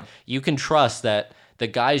player, but you can trust that the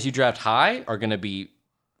guys you draft high are going to be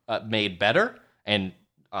made better and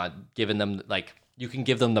given them, you can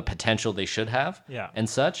give them the potential they should have and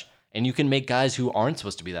such. And you can make guys who aren't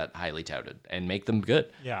supposed to be that highly touted and make them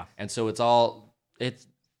good. Yeah. And so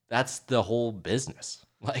that's the whole business.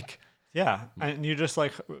 And you just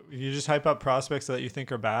hype up prospects that you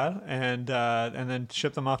think are bad, and then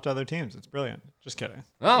ship them off to other teams. It's brilliant. Just kidding.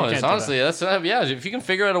 No, it's honestly that's if you can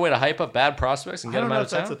figure out a way to hype up bad prospects and get them out of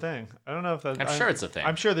town. That's a thing. I don't know if that's. I'm sure it's a thing.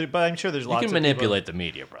 I'm sure there's lots. You can manipulate the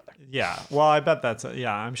media, brother. Yeah. Well, I bet that's.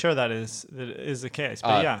 I'm sure that is the case.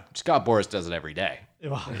 But Scott Boras does it every day.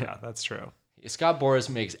 Well, yeah, that's true. Scott Boras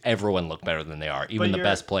makes everyone look better than they are, even the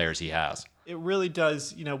best players he has. It really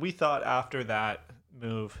does. We thought after that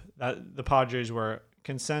move that the Padres were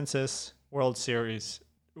consensus World Series,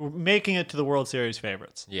 making it to the World Series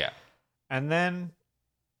favorites. Yeah. And then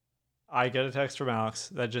I get a text from Alex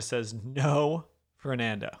that just says no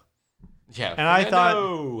Fernando. Yeah. And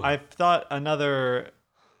I thought another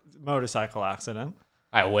motorcycle accident.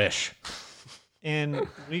 I wish. And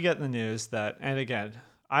we get the news that, and again,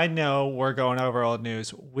 I know we're going over old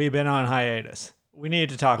news. We've been on hiatus. We need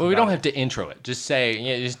to talk about it. Well, we don't have to intro it. Just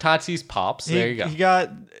say, just Tatis pops. There you go. He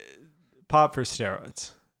got popped for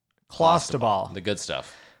steroids. Clostebol. The good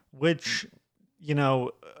stuff. Which,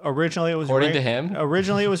 originally it was... According to him.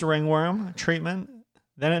 Originally it was ringworm treatment.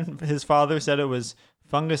 Then his father said it was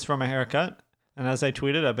fungus from a haircut. And as I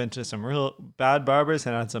tweeted, I've been to some real bad barbers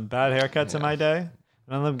and had some bad haircuts in my day.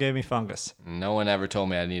 None of them gave me fungus. No one ever told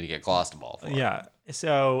me I need to get Clostebol for it. Yeah.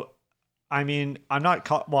 So... I mean, I'm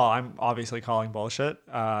I'm obviously calling bullshit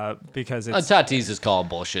because it's... Tatis is calling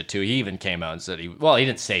bullshit, too. He even came out and said he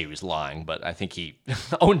didn't say he was lying, but I think he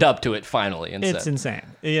owned up to it finally. It's insane,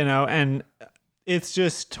 and it's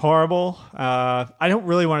just horrible. I don't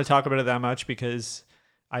really want to talk about it that much because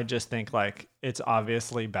I just think, it's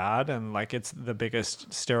obviously bad and, it's the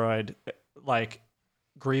biggest steroid,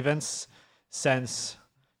 grievance since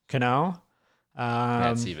Cano.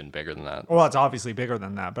 It's even bigger than that. Well, it's obviously bigger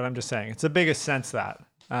than that, but I'm just saying it's the biggest since that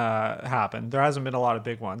happened. There hasn't been a lot of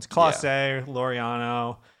big ones. Clase,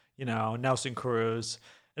 Laureano, Nelson Cruz,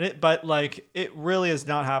 but it really has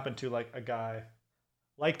not happened to a guy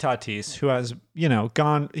like Tatis who has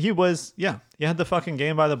gone. He had the fucking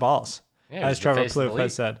game by the balls, as Trevor Plouffe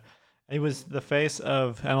has said, He was the face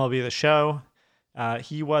of MLB The Show.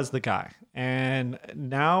 He was the guy. And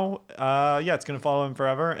now, it's going to follow him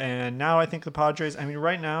forever. And now I think the Padres,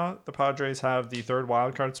 right now, the Padres have the third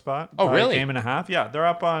wild card spot. Oh, by really? A game and a half. Yeah, they're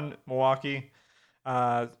up on Milwaukee.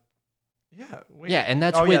 And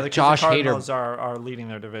that's with because Josh the Hader. Cardinals are leading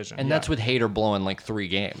their division. And that's with Hader blowing like 3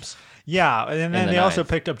 games. Yeah, and then the they also ninth.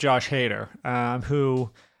 picked up Josh Hader, who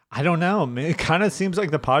I don't know. It kind of seems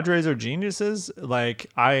like the Padres are geniuses. He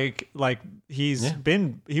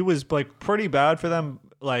was like pretty bad for them.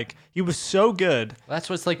 Like he was so good, That's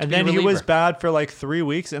what's like. To and be then a he was reliever. bad for like 3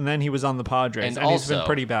 weeks, and then he was on the Padres, and he's been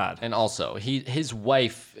pretty bad. And also, his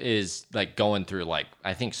wife is like going through like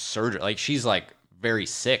I think surgery. Like she's like very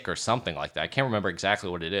sick or something like that. I can't remember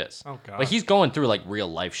exactly what it is. Oh, God. But he's going through like real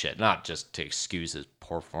life shit, not just to excuse his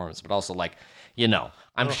poor performance, but also like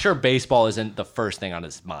I'm sure baseball isn't the first thing on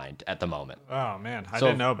his mind at the moment. Oh man, I So-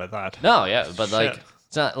 didn't know about that. No, yeah, but like Shit.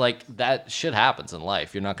 it's not like that shit happens in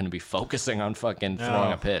life. You're not going to be focusing on fucking throwing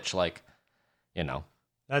No. a pitch like,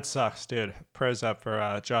 That sucks, dude. Prayers up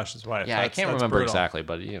for Josh's wife. Yeah, I can't remember brutal. exactly,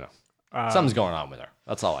 but something's going on with her.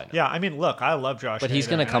 That's all I know. Yeah, look, I love Josh, But he's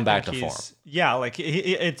Hader, gonna and come I back think to form. he's- Yeah, like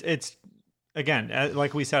it's again,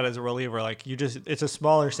 like we said as a reliever, like it's a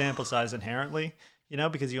smaller sample size inherently,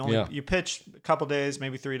 because you pitch a couple days,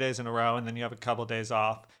 maybe 3 days in a row, and then you have a couple days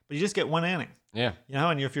off, but you just get one inning, Yeah.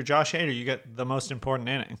 and if you're Josh Hader, you get the most important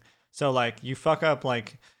inning. So like you fuck up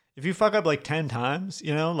if you fuck up like 10 times,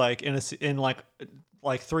 like in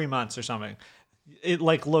like 3 months or something, it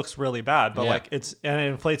like looks really bad, but Yeah. and it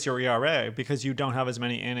inflates your ERA because you don't have as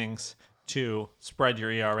many innings to spread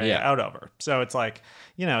your ERA Yeah. out over. So it's like,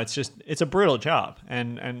 it's a brutal job.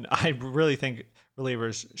 And I really think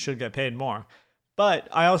relievers should get paid more. But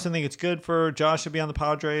I also think it's good for Josh to be on the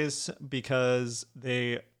Padres because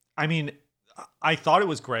I thought it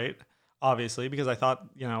was great, obviously, because I thought,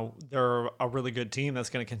 they're a really good team that's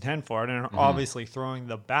going to contend for it. And are obviously throwing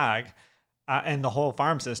the bag and the whole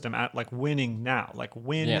farm system at like winning now, like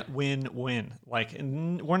win. Like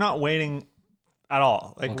we're not waiting at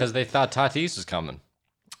all. Like, Because they thought Tatis was coming.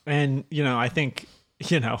 and I think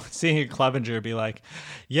seeing Clevenger be like,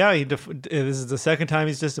 yeah, this is the second time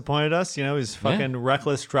he's disappointed us. He's fucking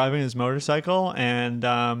reckless driving his motorcycle, and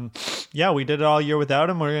we did it all year without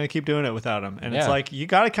him. We're gonna keep doing it without him. And it's Yeah. like you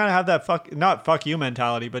got to kind of have that not fuck you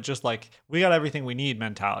mentality, but just like we got everything we need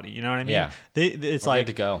mentality. You know what I mean? Yeah. It's We're like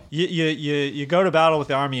good to go. You go to battle with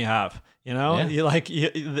the army you have. Yeah.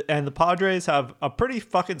 And the Padres have a pretty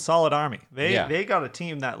fucking solid army. Yeah. They got a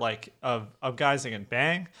team that like of guys that can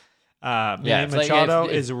bang. Yeah, it's like Machado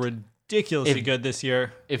if- is ridiculously good this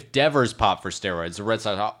year. If Devers popped for steroids, the Red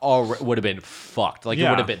Sox all would have been fucked. Like it Yeah.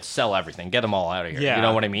 would have been sell everything, get them all out of here. Yeah. You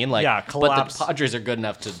know what I mean? Like, Yeah, but collapse. the Padres are good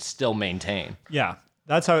enough to still maintain. Yeah,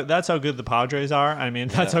 that's how good the Padres are.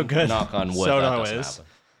 That's how good Knock on wood, Soto that doesn't is.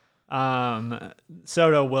 happen.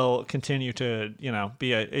 Soto will continue to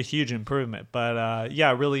be a huge improvement, but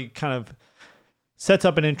really kind of sets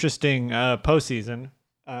up an interesting postseason.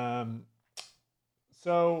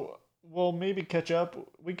 So we'll maybe catch up.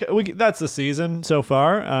 We that's the season so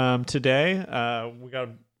far. Today we got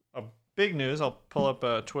a big news. I'll pull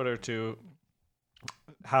up Twitter to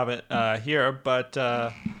have it here, but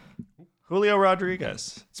Julio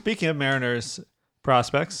Rodriguez. Speaking of Mariners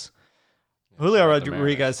prospects, Julio shout out to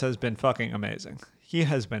Rodriguez has been fucking amazing. He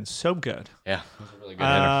has been so good. Yeah, he's a really good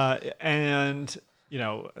hitter. And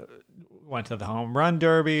went to the home run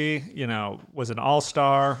derby, was an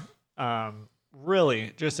all-star.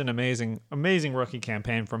 Really just an amazing rookie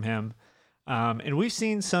campaign from him. And we've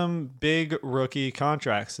seen some big rookie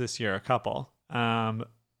contracts this year, a couple.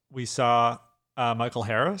 We saw Michael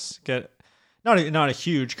Harris get not a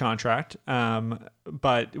huge contract,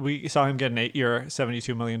 but we saw him get an 8-year,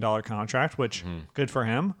 $72 million contract, which good for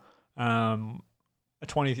him. A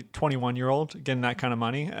 21-year-old getting that kind of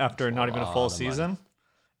money after not even a full season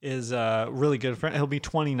is really good for him. He'll be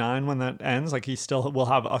 29 when that ends. Like he still will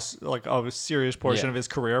have a serious portion of his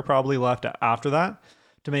career probably left after that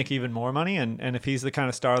to make even more money. And if he's the kind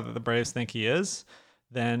of star that the Braves think he is,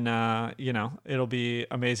 then it'll be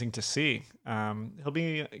amazing to see. He'll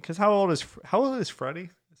be because how old is Freddie?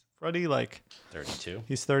 Is Freddie like 32.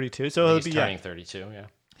 He's 32, so He's he'll be turning 32. Yeah.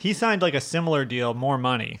 He signed like a similar deal, more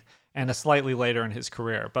money, and a slightly later in his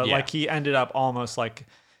career. But like he ended up almost like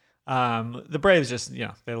the Braves just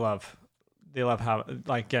they love how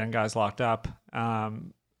like getting guys locked up.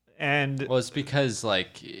 And Well, it's because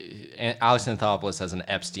like Alex Anthopoulos has an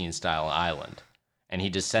Epstein style island, and he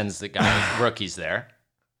just sends the guys rookies there,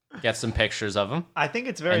 gets some pictures of them, I think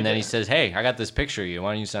it's very. and then he says, "Hey, I got this picture of you.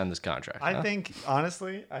 Why don't you sign this contract?" I think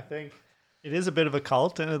honestly, it is a bit of a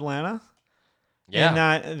cult in Atlanta. Yeah, in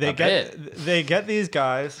that they get these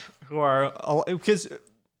guys who are, because the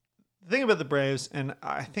thing about the Braves, and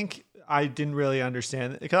I think I didn't really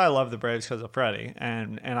understand, because I love the Braves because of Freddie,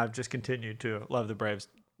 and I've just continued to love the Braves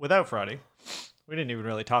without Freddie. We didn't even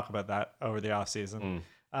really talk about that over the offseason.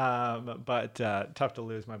 But tough to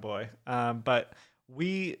lose my boy. But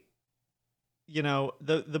we,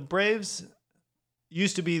 the Braves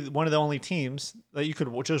used to be one of the only teams that you could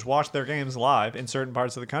just watch their games live in certain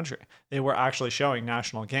parts of the country. They were actually showing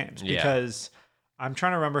national games because I'm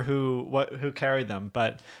trying to remember who carried them,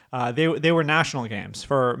 but they were national games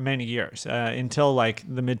for many years until like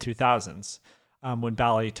the mid 2000s when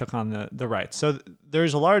Bally took on the rights. So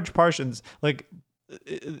there's a large portions like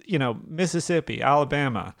Mississippi,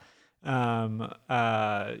 Alabama,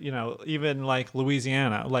 even like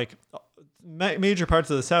Louisiana, like major parts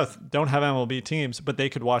of the South don't have MLB teams, but they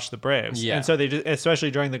could watch the Braves. Yeah. And so they just, especially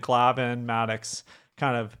during the Glavine, Maddox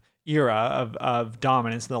kind of era of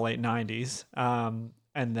dominance in the late 90s, and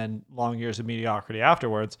then long years of mediocrity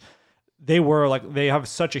afterwards, they have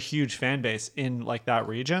such a huge fan base in like that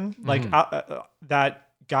region. Like that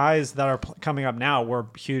guys that are coming up now were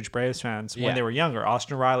huge Braves fans when they were younger.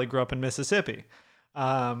 Austin Riley grew up in Mississippi.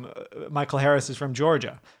 Michael Harris is from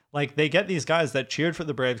Georgia. Like they get these guys that cheered for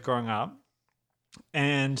the Braves growing up,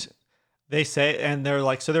 and they're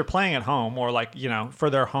like, so they're playing at home or like, for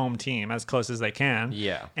their home team as close as they can.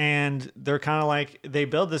 Yeah. And they're kind of like, they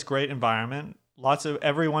build this great environment. Lots of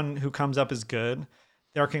everyone who comes up is good.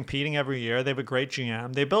 They're competing every year. They have a great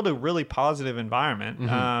GM. They build a really positive environment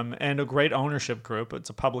and a great ownership group. It's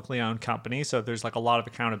a publicly owned company, so there's like a lot of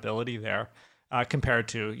accountability there compared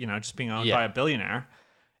to just being owned by a billionaire.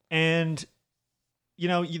 And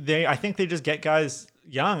I think they just get guys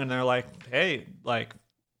young and they're like, hey, like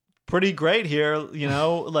pretty great here,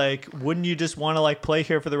 like wouldn't you just want to like play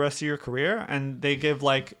here for the rest of your career? And they give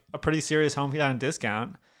like a pretty serious hometown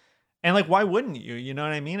discount. And like, why wouldn't you? You know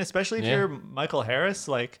what I mean? Especially if you're Michael Harris.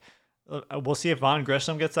 Like, we'll see if Vaughn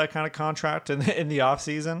Grissom gets that kind of contract in the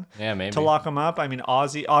offseason. Yeah, maybe. To lock him up. I mean,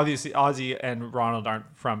 Ozzie and Ronald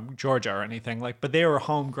aren't from Georgia or anything. Like, but they were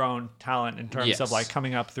homegrown talent in terms of like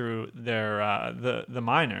coming up through their the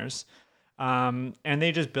minors. And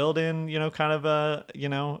they just build in, kind of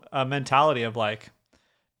a mentality of like,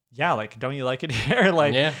 like, don't you like it here?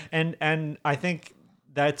 Like, and I think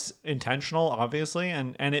that's intentional, obviously,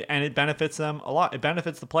 and it benefits them a lot. It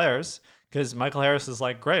benefits the players because Michael Harris is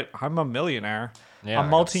like, great, I'm a millionaire. I'm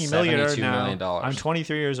multi-millionaire now. I'm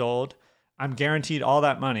 23 years old. I'm guaranteed all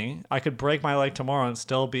that money. I could break my leg tomorrow and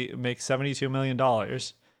still make $72 million.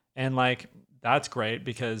 And like, that's great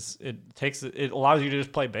because it allows you to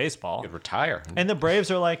just play baseball. You could retire. And the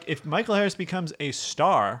Braves are like, if Michael Harris becomes a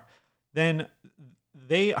star, then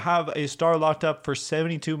they have a star locked up for less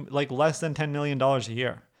than $10 million a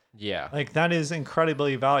year. Yeah. Like that is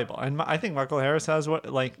incredibly valuable. And I think Michael Harris has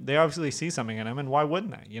they obviously see something in him, and why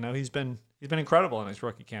wouldn't they? He's been incredible in his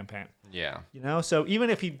rookie campaign. Yeah. So even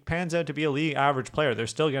if he pans out to be a league average player, they're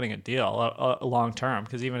still getting a deal long term,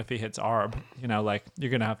 because even if he hits ARB, like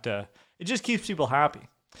you're going to have to, it just keeps people happy.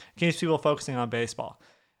 It keeps people focusing on baseball.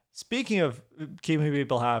 Speaking of keeping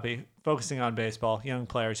people happy, focusing on baseball, young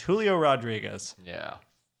players, Julio Rodriguez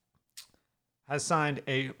has signed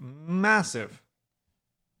a massive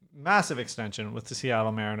extension with the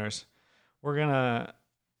Seattle Mariners. We're gonna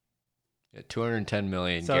 $210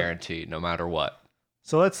 million guaranteed, no matter what.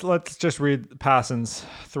 So let's just read Passan's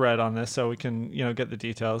thread on this so we can get the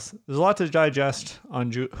details. There's a lot to digest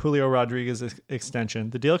on Julio Rodriguez's extension.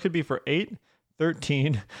 The deal could be for 8,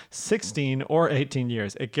 13, 16, or 18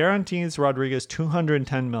 years. It guarantees Rodriguez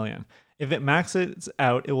 $210 million. If it maxes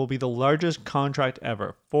out, it will be the largest contract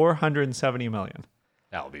ever, $470 million.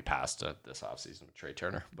 That will be passed this offseason with Trey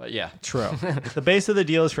Turner, but yeah. True. The base of the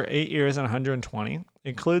deal is for 8 years and 120.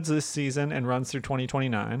 Includes this season and runs through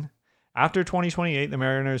 2029. After 2028, the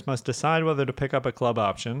Mariners must decide whether to pick up a club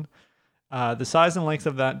option. The size and length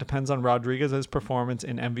of that depends on Rodriguez's performance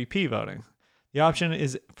in MVP voting. The option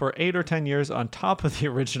is for 8 or 10 years on top of the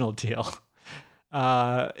original deal.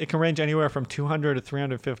 It can range anywhere from $200 to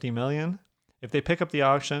 $350 million. If they pick up the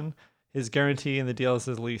option, his guarantee in the deal is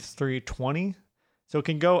at least $320. So it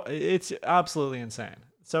can go. It's absolutely insane.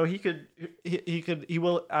 So he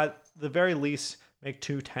will at the very least make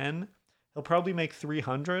 $210. He'll probably make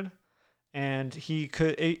 $300, and he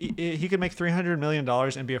could make $300 million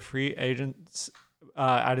and be a free agent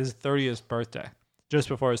at his 30th birthday, just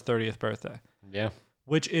before his 30th birthday. Yeah,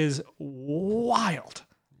 which is wild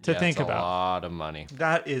to think about. A lot of money.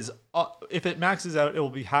 That is, if it maxes out, it will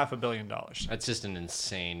be $500 million. That's just an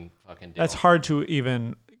insane fucking deal. That's hard to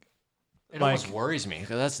even It almost worries me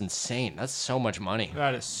because that's insane. That's so much money.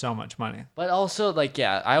 That is so much money. But also, like,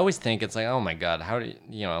 yeah, I always think it's like, oh my God, how do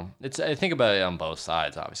you know, I think about it on both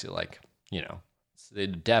sides, obviously. Like, you know, it's the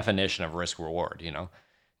definition of risk reward, you know.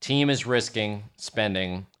 Team is risking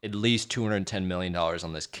spending at least $210 million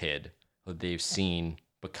on this kid who they've seen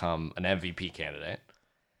become an MVP candidate.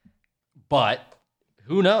 But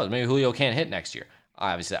who knows? Maybe Julio can't hit next year.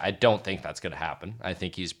 Obviously, I don't think that's going to happen. I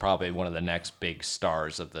think he's probably one of the next big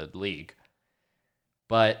stars of the league.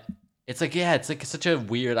 But it's like, yeah, it's like such a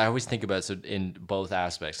weird, I always think about it in both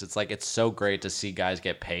aspects. It's like, it's so great to see guys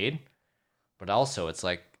get paid, but also it's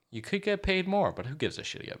like, you could get paid more, but who gives a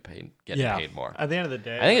shit getting paid more? At the end of the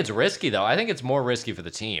day. I think it's risky, though. I think it's more risky for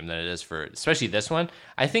the team than it is for, especially this one.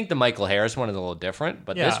 I think the Michael Harris one is a little different,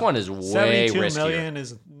 but this one is way riskier. $72 million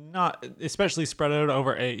is not, especially spread out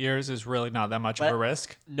over 8 years, is really not that much of a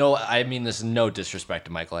risk. No, I mean, this is no disrespect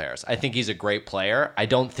to Michael Harris. I think he's a great player. I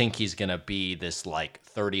don't think he's going to be this, like,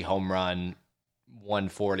 30 home run,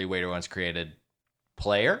 140 weighted runs created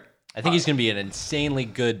player. I think he's going to be an insanely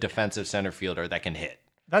good defensive center fielder that can hit.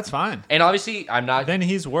 That's fine. And obviously, Then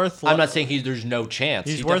he's worth. I'm not saying there's no chance.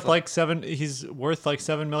 He's worth like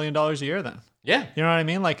 $7 million a year. Then. Yeah. You know what I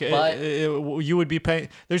mean? Like, you would be paying.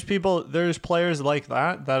 There's players like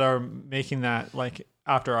that are making that like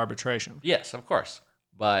after arbitration. Yes, of course.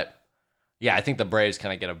 But yeah, I think the Braves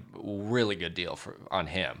kind of get a really good deal on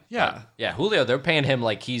him. Yeah. But, yeah, Julio, they're paying him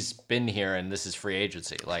like he's been here and this is free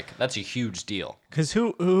agency. Like, that's a huge deal. Because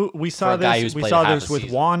we saw this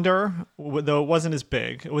with Wander, though it wasn't as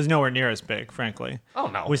big. It was nowhere near as big, frankly. Oh,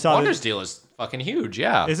 no. Wander's deal is fucking huge,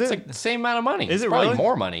 yeah. Is it? It's like the same amount of money. Is it probably really?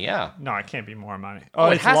 more money, yeah. No, it can't be more money. Oh,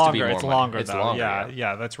 it has longer. To be more it's money. longer, it's though. longer.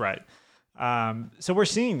 Yeah, that's right. So we're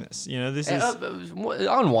seeing this. You know, this is...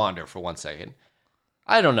 on Wander for 1 second.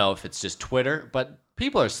 I don't know if it's just Twitter, but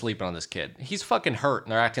people are sleeping on this kid. He's fucking hurt,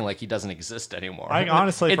 and they're acting like he doesn't exist anymore. I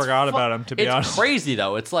honestly forgot about him, to be honest. It's crazy,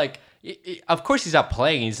 though. It's like, of course he's not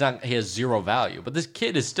playing. He has zero value. But this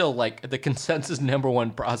kid is still like the consensus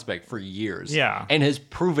 #1 prospect for years. Yeah. And has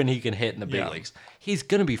proven he can hit in the big leagues. He's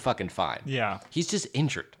going to be fucking fine. Yeah. He's just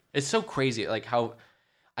injured. It's so crazy. Like how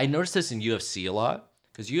I noticed this in UFC a lot.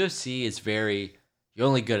 Because UFC is very, you're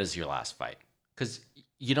only good as your last fight. Because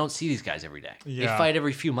you don't see these guys every day. Yeah. They fight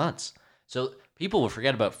every few months. So people will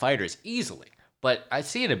forget about fighters easily. But I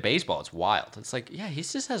see it in baseball. It's wild. It's like, yeah, he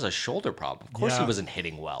just has a shoulder problem. Of course he wasn't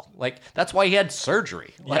hitting well. Like, that's why he had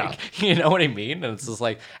surgery. Like, you know what I mean? And it's just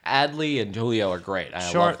like, Adley and Julio are great.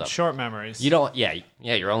 I love them. Short memories. You don't, yeah,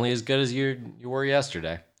 you're only as good as you were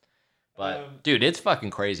yesterday. But, dude, it's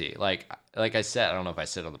fucking crazy. Like I said, I don't know if I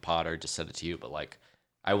said it on the pod or just said it to you, but, like,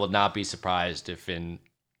 I will not be surprised if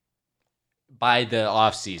by the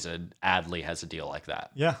offseason, Adley has a deal like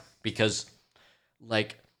that. Yeah. Because,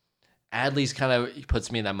 like, Adley's kind of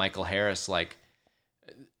puts me in that Michael Harris, like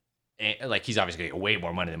he's obviously going to get way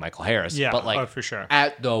more money than Michael Harris. Yeah, but, like, for sure.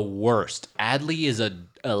 At the worst, Adley is an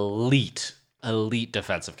elite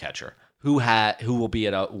defensive catcher who will be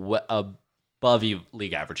at above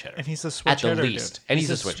league average hitter. And he's a switch hitter, at the least. Dude. And he's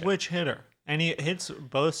a switch hitter. And he hits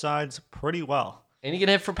both sides pretty well. And he can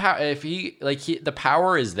hit for power. If the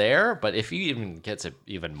power is there, but if he even gets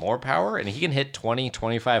even more power, and he can hit 20,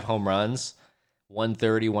 25 home runs,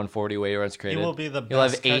 130, 140 weighted runs created, he will be the he'll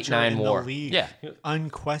best have 8, 9 in more. The league. Yeah,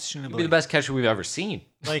 unquestionably. He'll be the best catcher we've ever seen.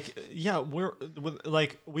 Like, yeah,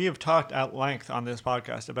 we have talked at length on this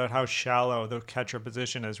podcast about how shallow the catcher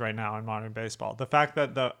position is right now in modern baseball. The fact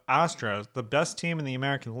that the Astros, the best team in the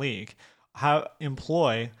American League,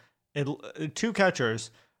 employ 2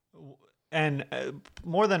 catchers. And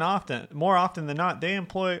more often than not, they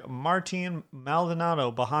employ Martin Maldonado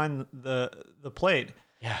behind the plate.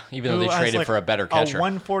 Yeah, even though they traded for a better catcher. A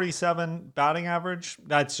 147 batting average.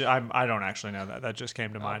 I don't actually know that. That just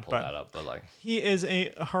came to mind. Pull that up, but like he is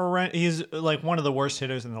he's like one of the worst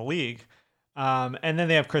hitters in the league. And then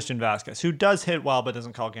they have Christian Vasquez, who does hit well but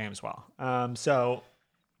doesn't call games well. So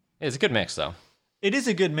it's a good mix, though. It is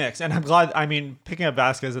a good mix, and I'm glad. I mean, picking up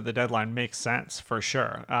Vasquez at the deadline makes sense for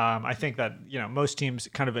sure. I think that most teams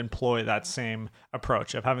kind of employ that same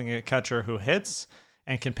approach of having a catcher who hits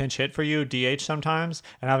and can pinch hit for you, DH sometimes,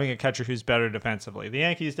 and having a catcher who's better defensively. The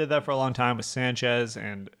Yankees did that for a long time with Sanchez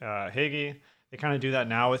and Higgy. They kind of do that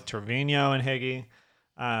now with Trevino and Higgy.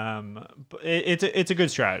 It's a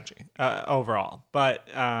good strategy overall, but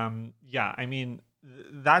yeah, I mean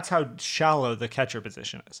that's how shallow the catcher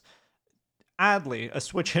position is. Adley, a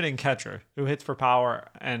switch-hitting catcher who hits for power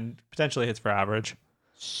and potentially hits for average.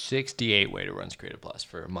 68 weighted runs created plus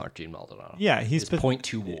for Martin Maldonado. Yeah, he's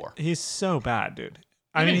 .2 WAR. He's so bad, dude.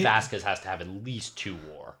 I mean, Vasquez has to have at least 2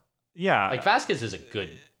 WAR. Yeah, like Vasquez is a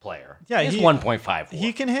good player. Yeah, he's he- 1.5.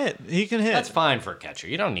 He can hit. He can hit. That's fine for a catcher.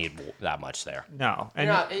 You don't need that much there. No, and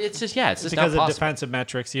It's just it's just because not of possible. defensive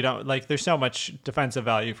metrics, you don't like. There's so much defensive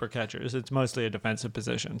value for catchers. It's mostly a defensive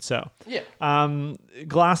position. So Yeah.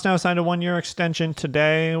 Glasnow signed a 1-year extension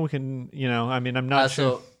today. We can, I mean, I'm not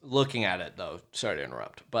sure. So looking at it though, sorry to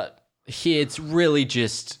interrupt, but it's really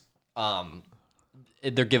just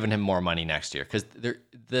they're giving him more money next year because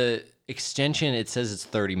the extension, it says it's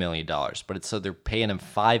 $30 million, but so they're paying him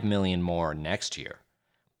 $5 million more next year,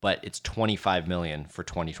 but it's $25 million for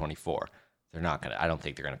 2024. I don't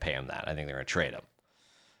think they're gonna pay him that. I think they're gonna trade him.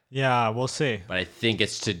 Yeah, we'll see. But I think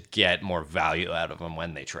it's to get more value out of him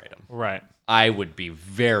when they trade him. Right. I would be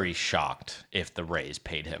very shocked if the Rays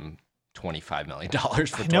paid him $25 million for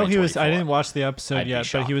 2024. No, he was. I didn't watch the episode I'd be yet, but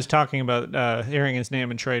shocked. he was talking about hearing his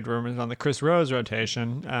name in trade rumors on the Chris Rose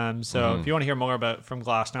rotation. So if you want to hear more from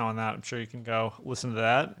Glasnow on that, I'm sure you can go listen to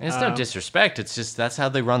that. And it's no disrespect. It's just that's how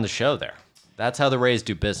they run the show there. That's how the Rays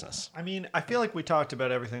do business. I mean, I feel like we talked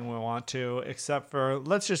about everything we want to, except for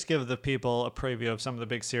let's just give the people a preview of some of the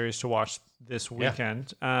big series to watch this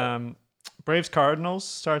weekend. Braves Cardinals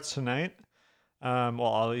starts tonight.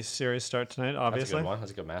 All these series start tonight, obviously. That's a good one.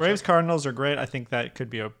 That's a good matchup. Braves Cardinals are great. I think that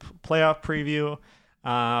could be a playoff preview.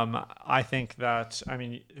 I think that, I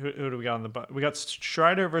mean, who do we got on the we got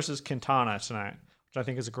Strider versus Quintana tonight, which I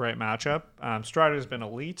think is a great matchup. Strider's been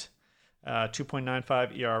elite.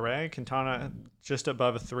 2.95 ERA. Quintana just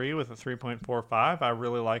above a 3 with a 3.45. I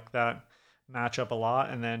really like that matchup a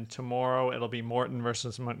lot. And then tomorrow it'll be Morton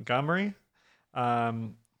versus Montgomery.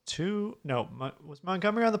 Was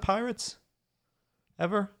Montgomery on the Pirates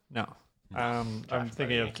ever? No. I'm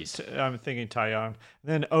thinking Taillon.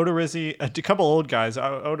 Then Odorizzi, a couple old guys.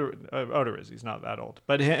 Odorizzi's not that old,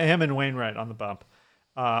 but him and Wainwright on the bump.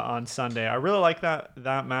 On Sunday. I really like that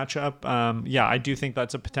matchup. I do think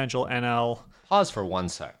that's a potential NL. Pause for 1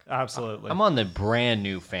 sec. Absolutely. I'm on the brand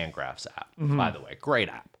new Fangraphs app, by the way. Great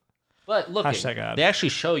app. But look, Hashtag ad. they actually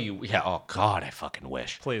show you. Yeah. Oh God, I fucking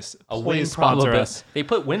wish. Please Win sponsor probability. us. They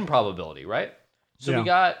put win probability, right? So we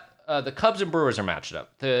got the Cubs and Brewers are matched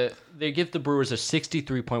up. They give the Brewers a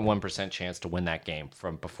 63.1% chance to win that game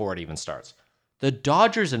from before it even starts. The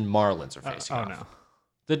Dodgers and Marlins are facing off. No.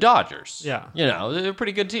 The Dodgers. Yeah. They're a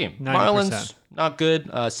pretty good team. 90%. Marlins, not good.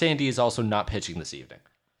 Sandy is also not pitching this evening.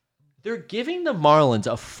 They're giving the Marlins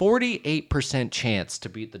a 48% chance to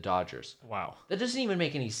beat the Dodgers. Wow. That doesn't even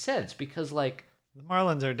make any sense because, The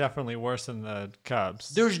Marlins are definitely worse than the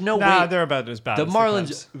Cubs. there's no way. They're about as bad The as Marlins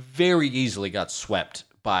the Cubs. very easily got swept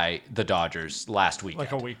by the Dodgers last weekend.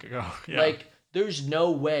 Like a week ago. Yeah. There's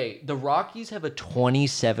no way. The Rockies have a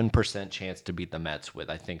 27% chance to beat the Mets with,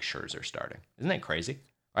 I think, Scherzer starting. Isn't that crazy?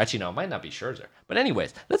 Actually, no, it might not be Scherzer. But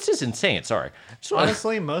anyways, that's just insane. Sorry.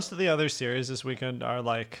 Honestly, most of the other series this weekend are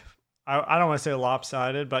I don't want to say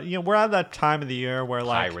lopsided, but we're at that time of the year where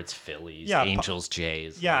Pirates, Phillies, Yeah, Angels,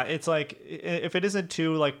 Jays. Yeah, it's if it isn't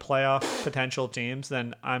two playoff potential teams,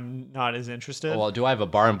 then I'm not as interested. Well, do I have a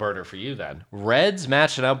barn burner for you then? Reds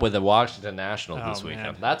matching up with the Washington Nationals this weekend.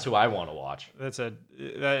 Man. That's who I want to watch. That's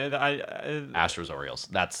Astros Orioles.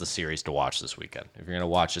 That's the series to watch this weekend. If you're gonna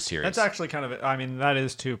watch a series, that's actually kind of. I mean, that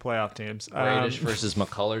is two playoff teams. Bradish versus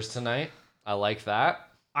McCullers tonight. I like that.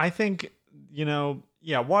 I think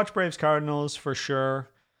watch Braves Cardinals for sure.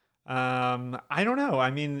 I don't know. I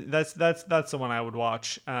mean, that's the one I would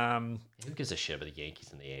watch. Who gives a shit about the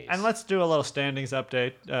Yankees and the A's? And let's do a little standings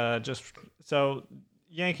update. Just so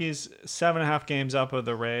Yankees 7.5 games up of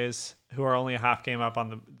the Rays, who are only a half game up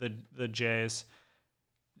on the Jays.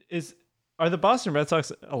 Are the Boston Red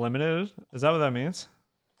Sox eliminated? Is that what that means?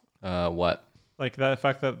 What? Like the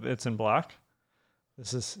fact that it's in black?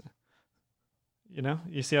 This is,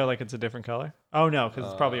 you see how it's a different color? Oh no, because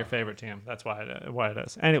it's probably your favorite team. That's why it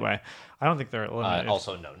is. Anyway, I don't think they're eliminated.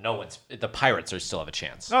 Also, no one's. The Pirates still have a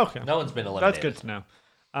chance. Okay, no one's been eliminated. That's good to know.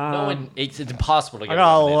 No one. It's impossible to get. I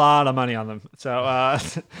got eliminated. a lot of money on them. So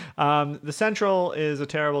the Central is a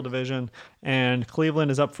terrible division, and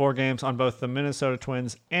Cleveland is up 4 games on both the Minnesota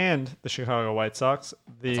Twins and the Chicago White Sox.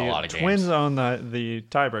 The a lot of Twins games. own the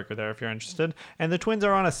tiebreaker there, if you're interested, and the Twins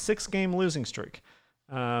are on a 6-game losing streak.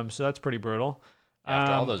 So that's pretty brutal.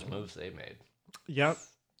 After all those moves they made. Yep.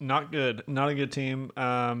 Not good. Not a good team.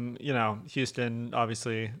 Houston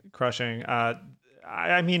obviously crushing.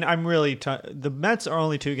 I mean, I'm really the Mets are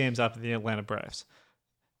only 2 games up of the Atlanta Braves.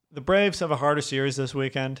 The Braves have a harder series this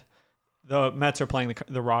weekend. The Mets are playing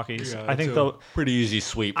the Rockies. Yeah, I think pretty easy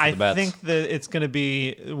sweep for I the Mets. think that it's going to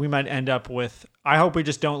be. We might end up with. I hope we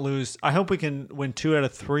just don't lose. I hope we can win 2 out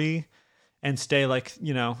of 3. And stay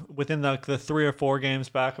within the 3 or 4 games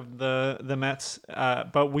back of the Mets,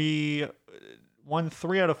 but we won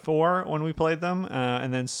 3 out of 4 when we played them,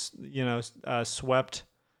 and then swept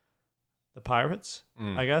the Pirates.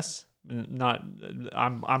 I guess not.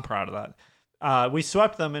 I'm proud of that. We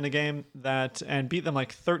swept them in a game and beat them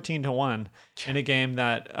like 13-1 in a game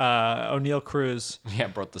that O'Neal Cruz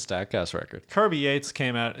broke the Statcast record. Kirby Yates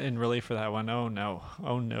came out in relief for that one. Oh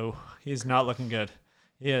no, he's not looking good.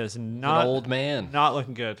 He is not an old man, not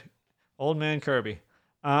looking good. Old man Kirby.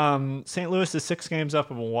 St. Louis is 6 games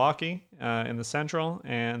up of Milwaukee in the Central,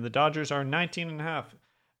 and the Dodgers are 19.5.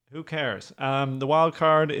 Who cares? The wild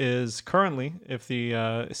card is currently, if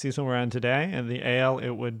the season were on today, in the AL,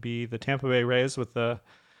 it would be the Tampa Bay Rays with the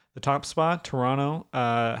top spot, Toronto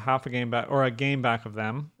half a game back or a game back of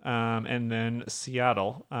them, and then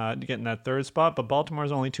Seattle getting that 3rd spot. But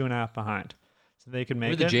Baltimore's only 2.5 behind, so they could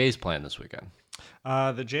make it. Who are the Jays playing this weekend?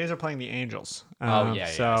 The Jays are playing the Angels. I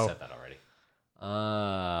said that already.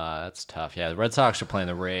 That's tough. Yeah, the Red Sox are playing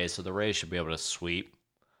the Rays, so the Rays should be able to sweep.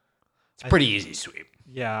 It's a pretty easy sweep.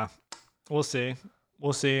 Yeah, we'll see.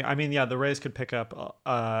 I mean, the Rays could pick up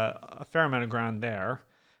a fair amount of ground there.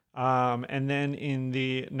 And then in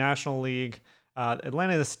the National League,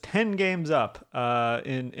 Atlanta is 10 games up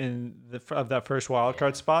in that first wild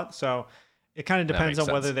card spot. So it kind of depends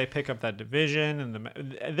on whether they pick up that division,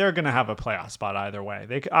 and they're going to have a playoff spot either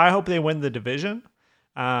way. I hope they win the division.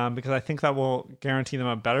 Because I think that will guarantee them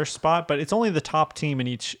a better spot, but it's only the top team in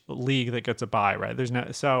each league that gets a bye, right? But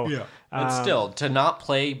still, to not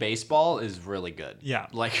play baseball is really good. Yeah,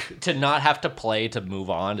 like to not have to play to move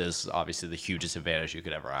on is obviously the hugest advantage you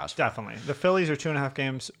could ever ask for. Definitely, the Phillies are 2.5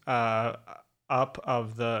 games up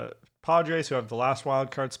of the Padres, who have the last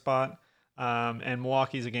wild card spot, and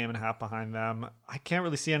Milwaukee's a game and a half behind them. I can't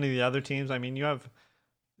really see any of the other teams. I mean, you have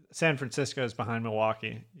San Francisco is behind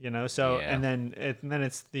Milwaukee, and then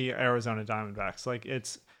it's the Arizona Diamondbacks. Like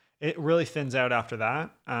it really thins out after that.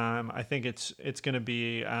 I think it's going to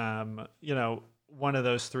be one of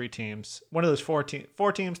those 3 teams, one of those 4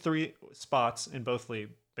 teams, 3 spots in both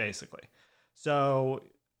leagues basically. So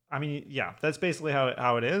I mean, that's basically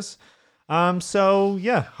how it is.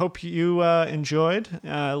 Hope you enjoyed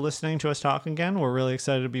listening to us talk again. We're really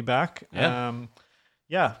excited to be back.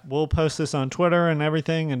 We'll post this on Twitter and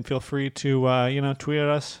everything, and feel free to, tweet at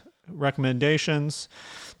us recommendations,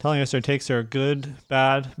 telling us our takes are good,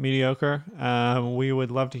 bad, mediocre. We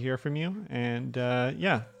would love to hear from you. And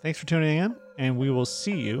thanks for tuning in, and we will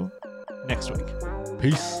see you next week.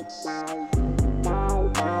 Peace.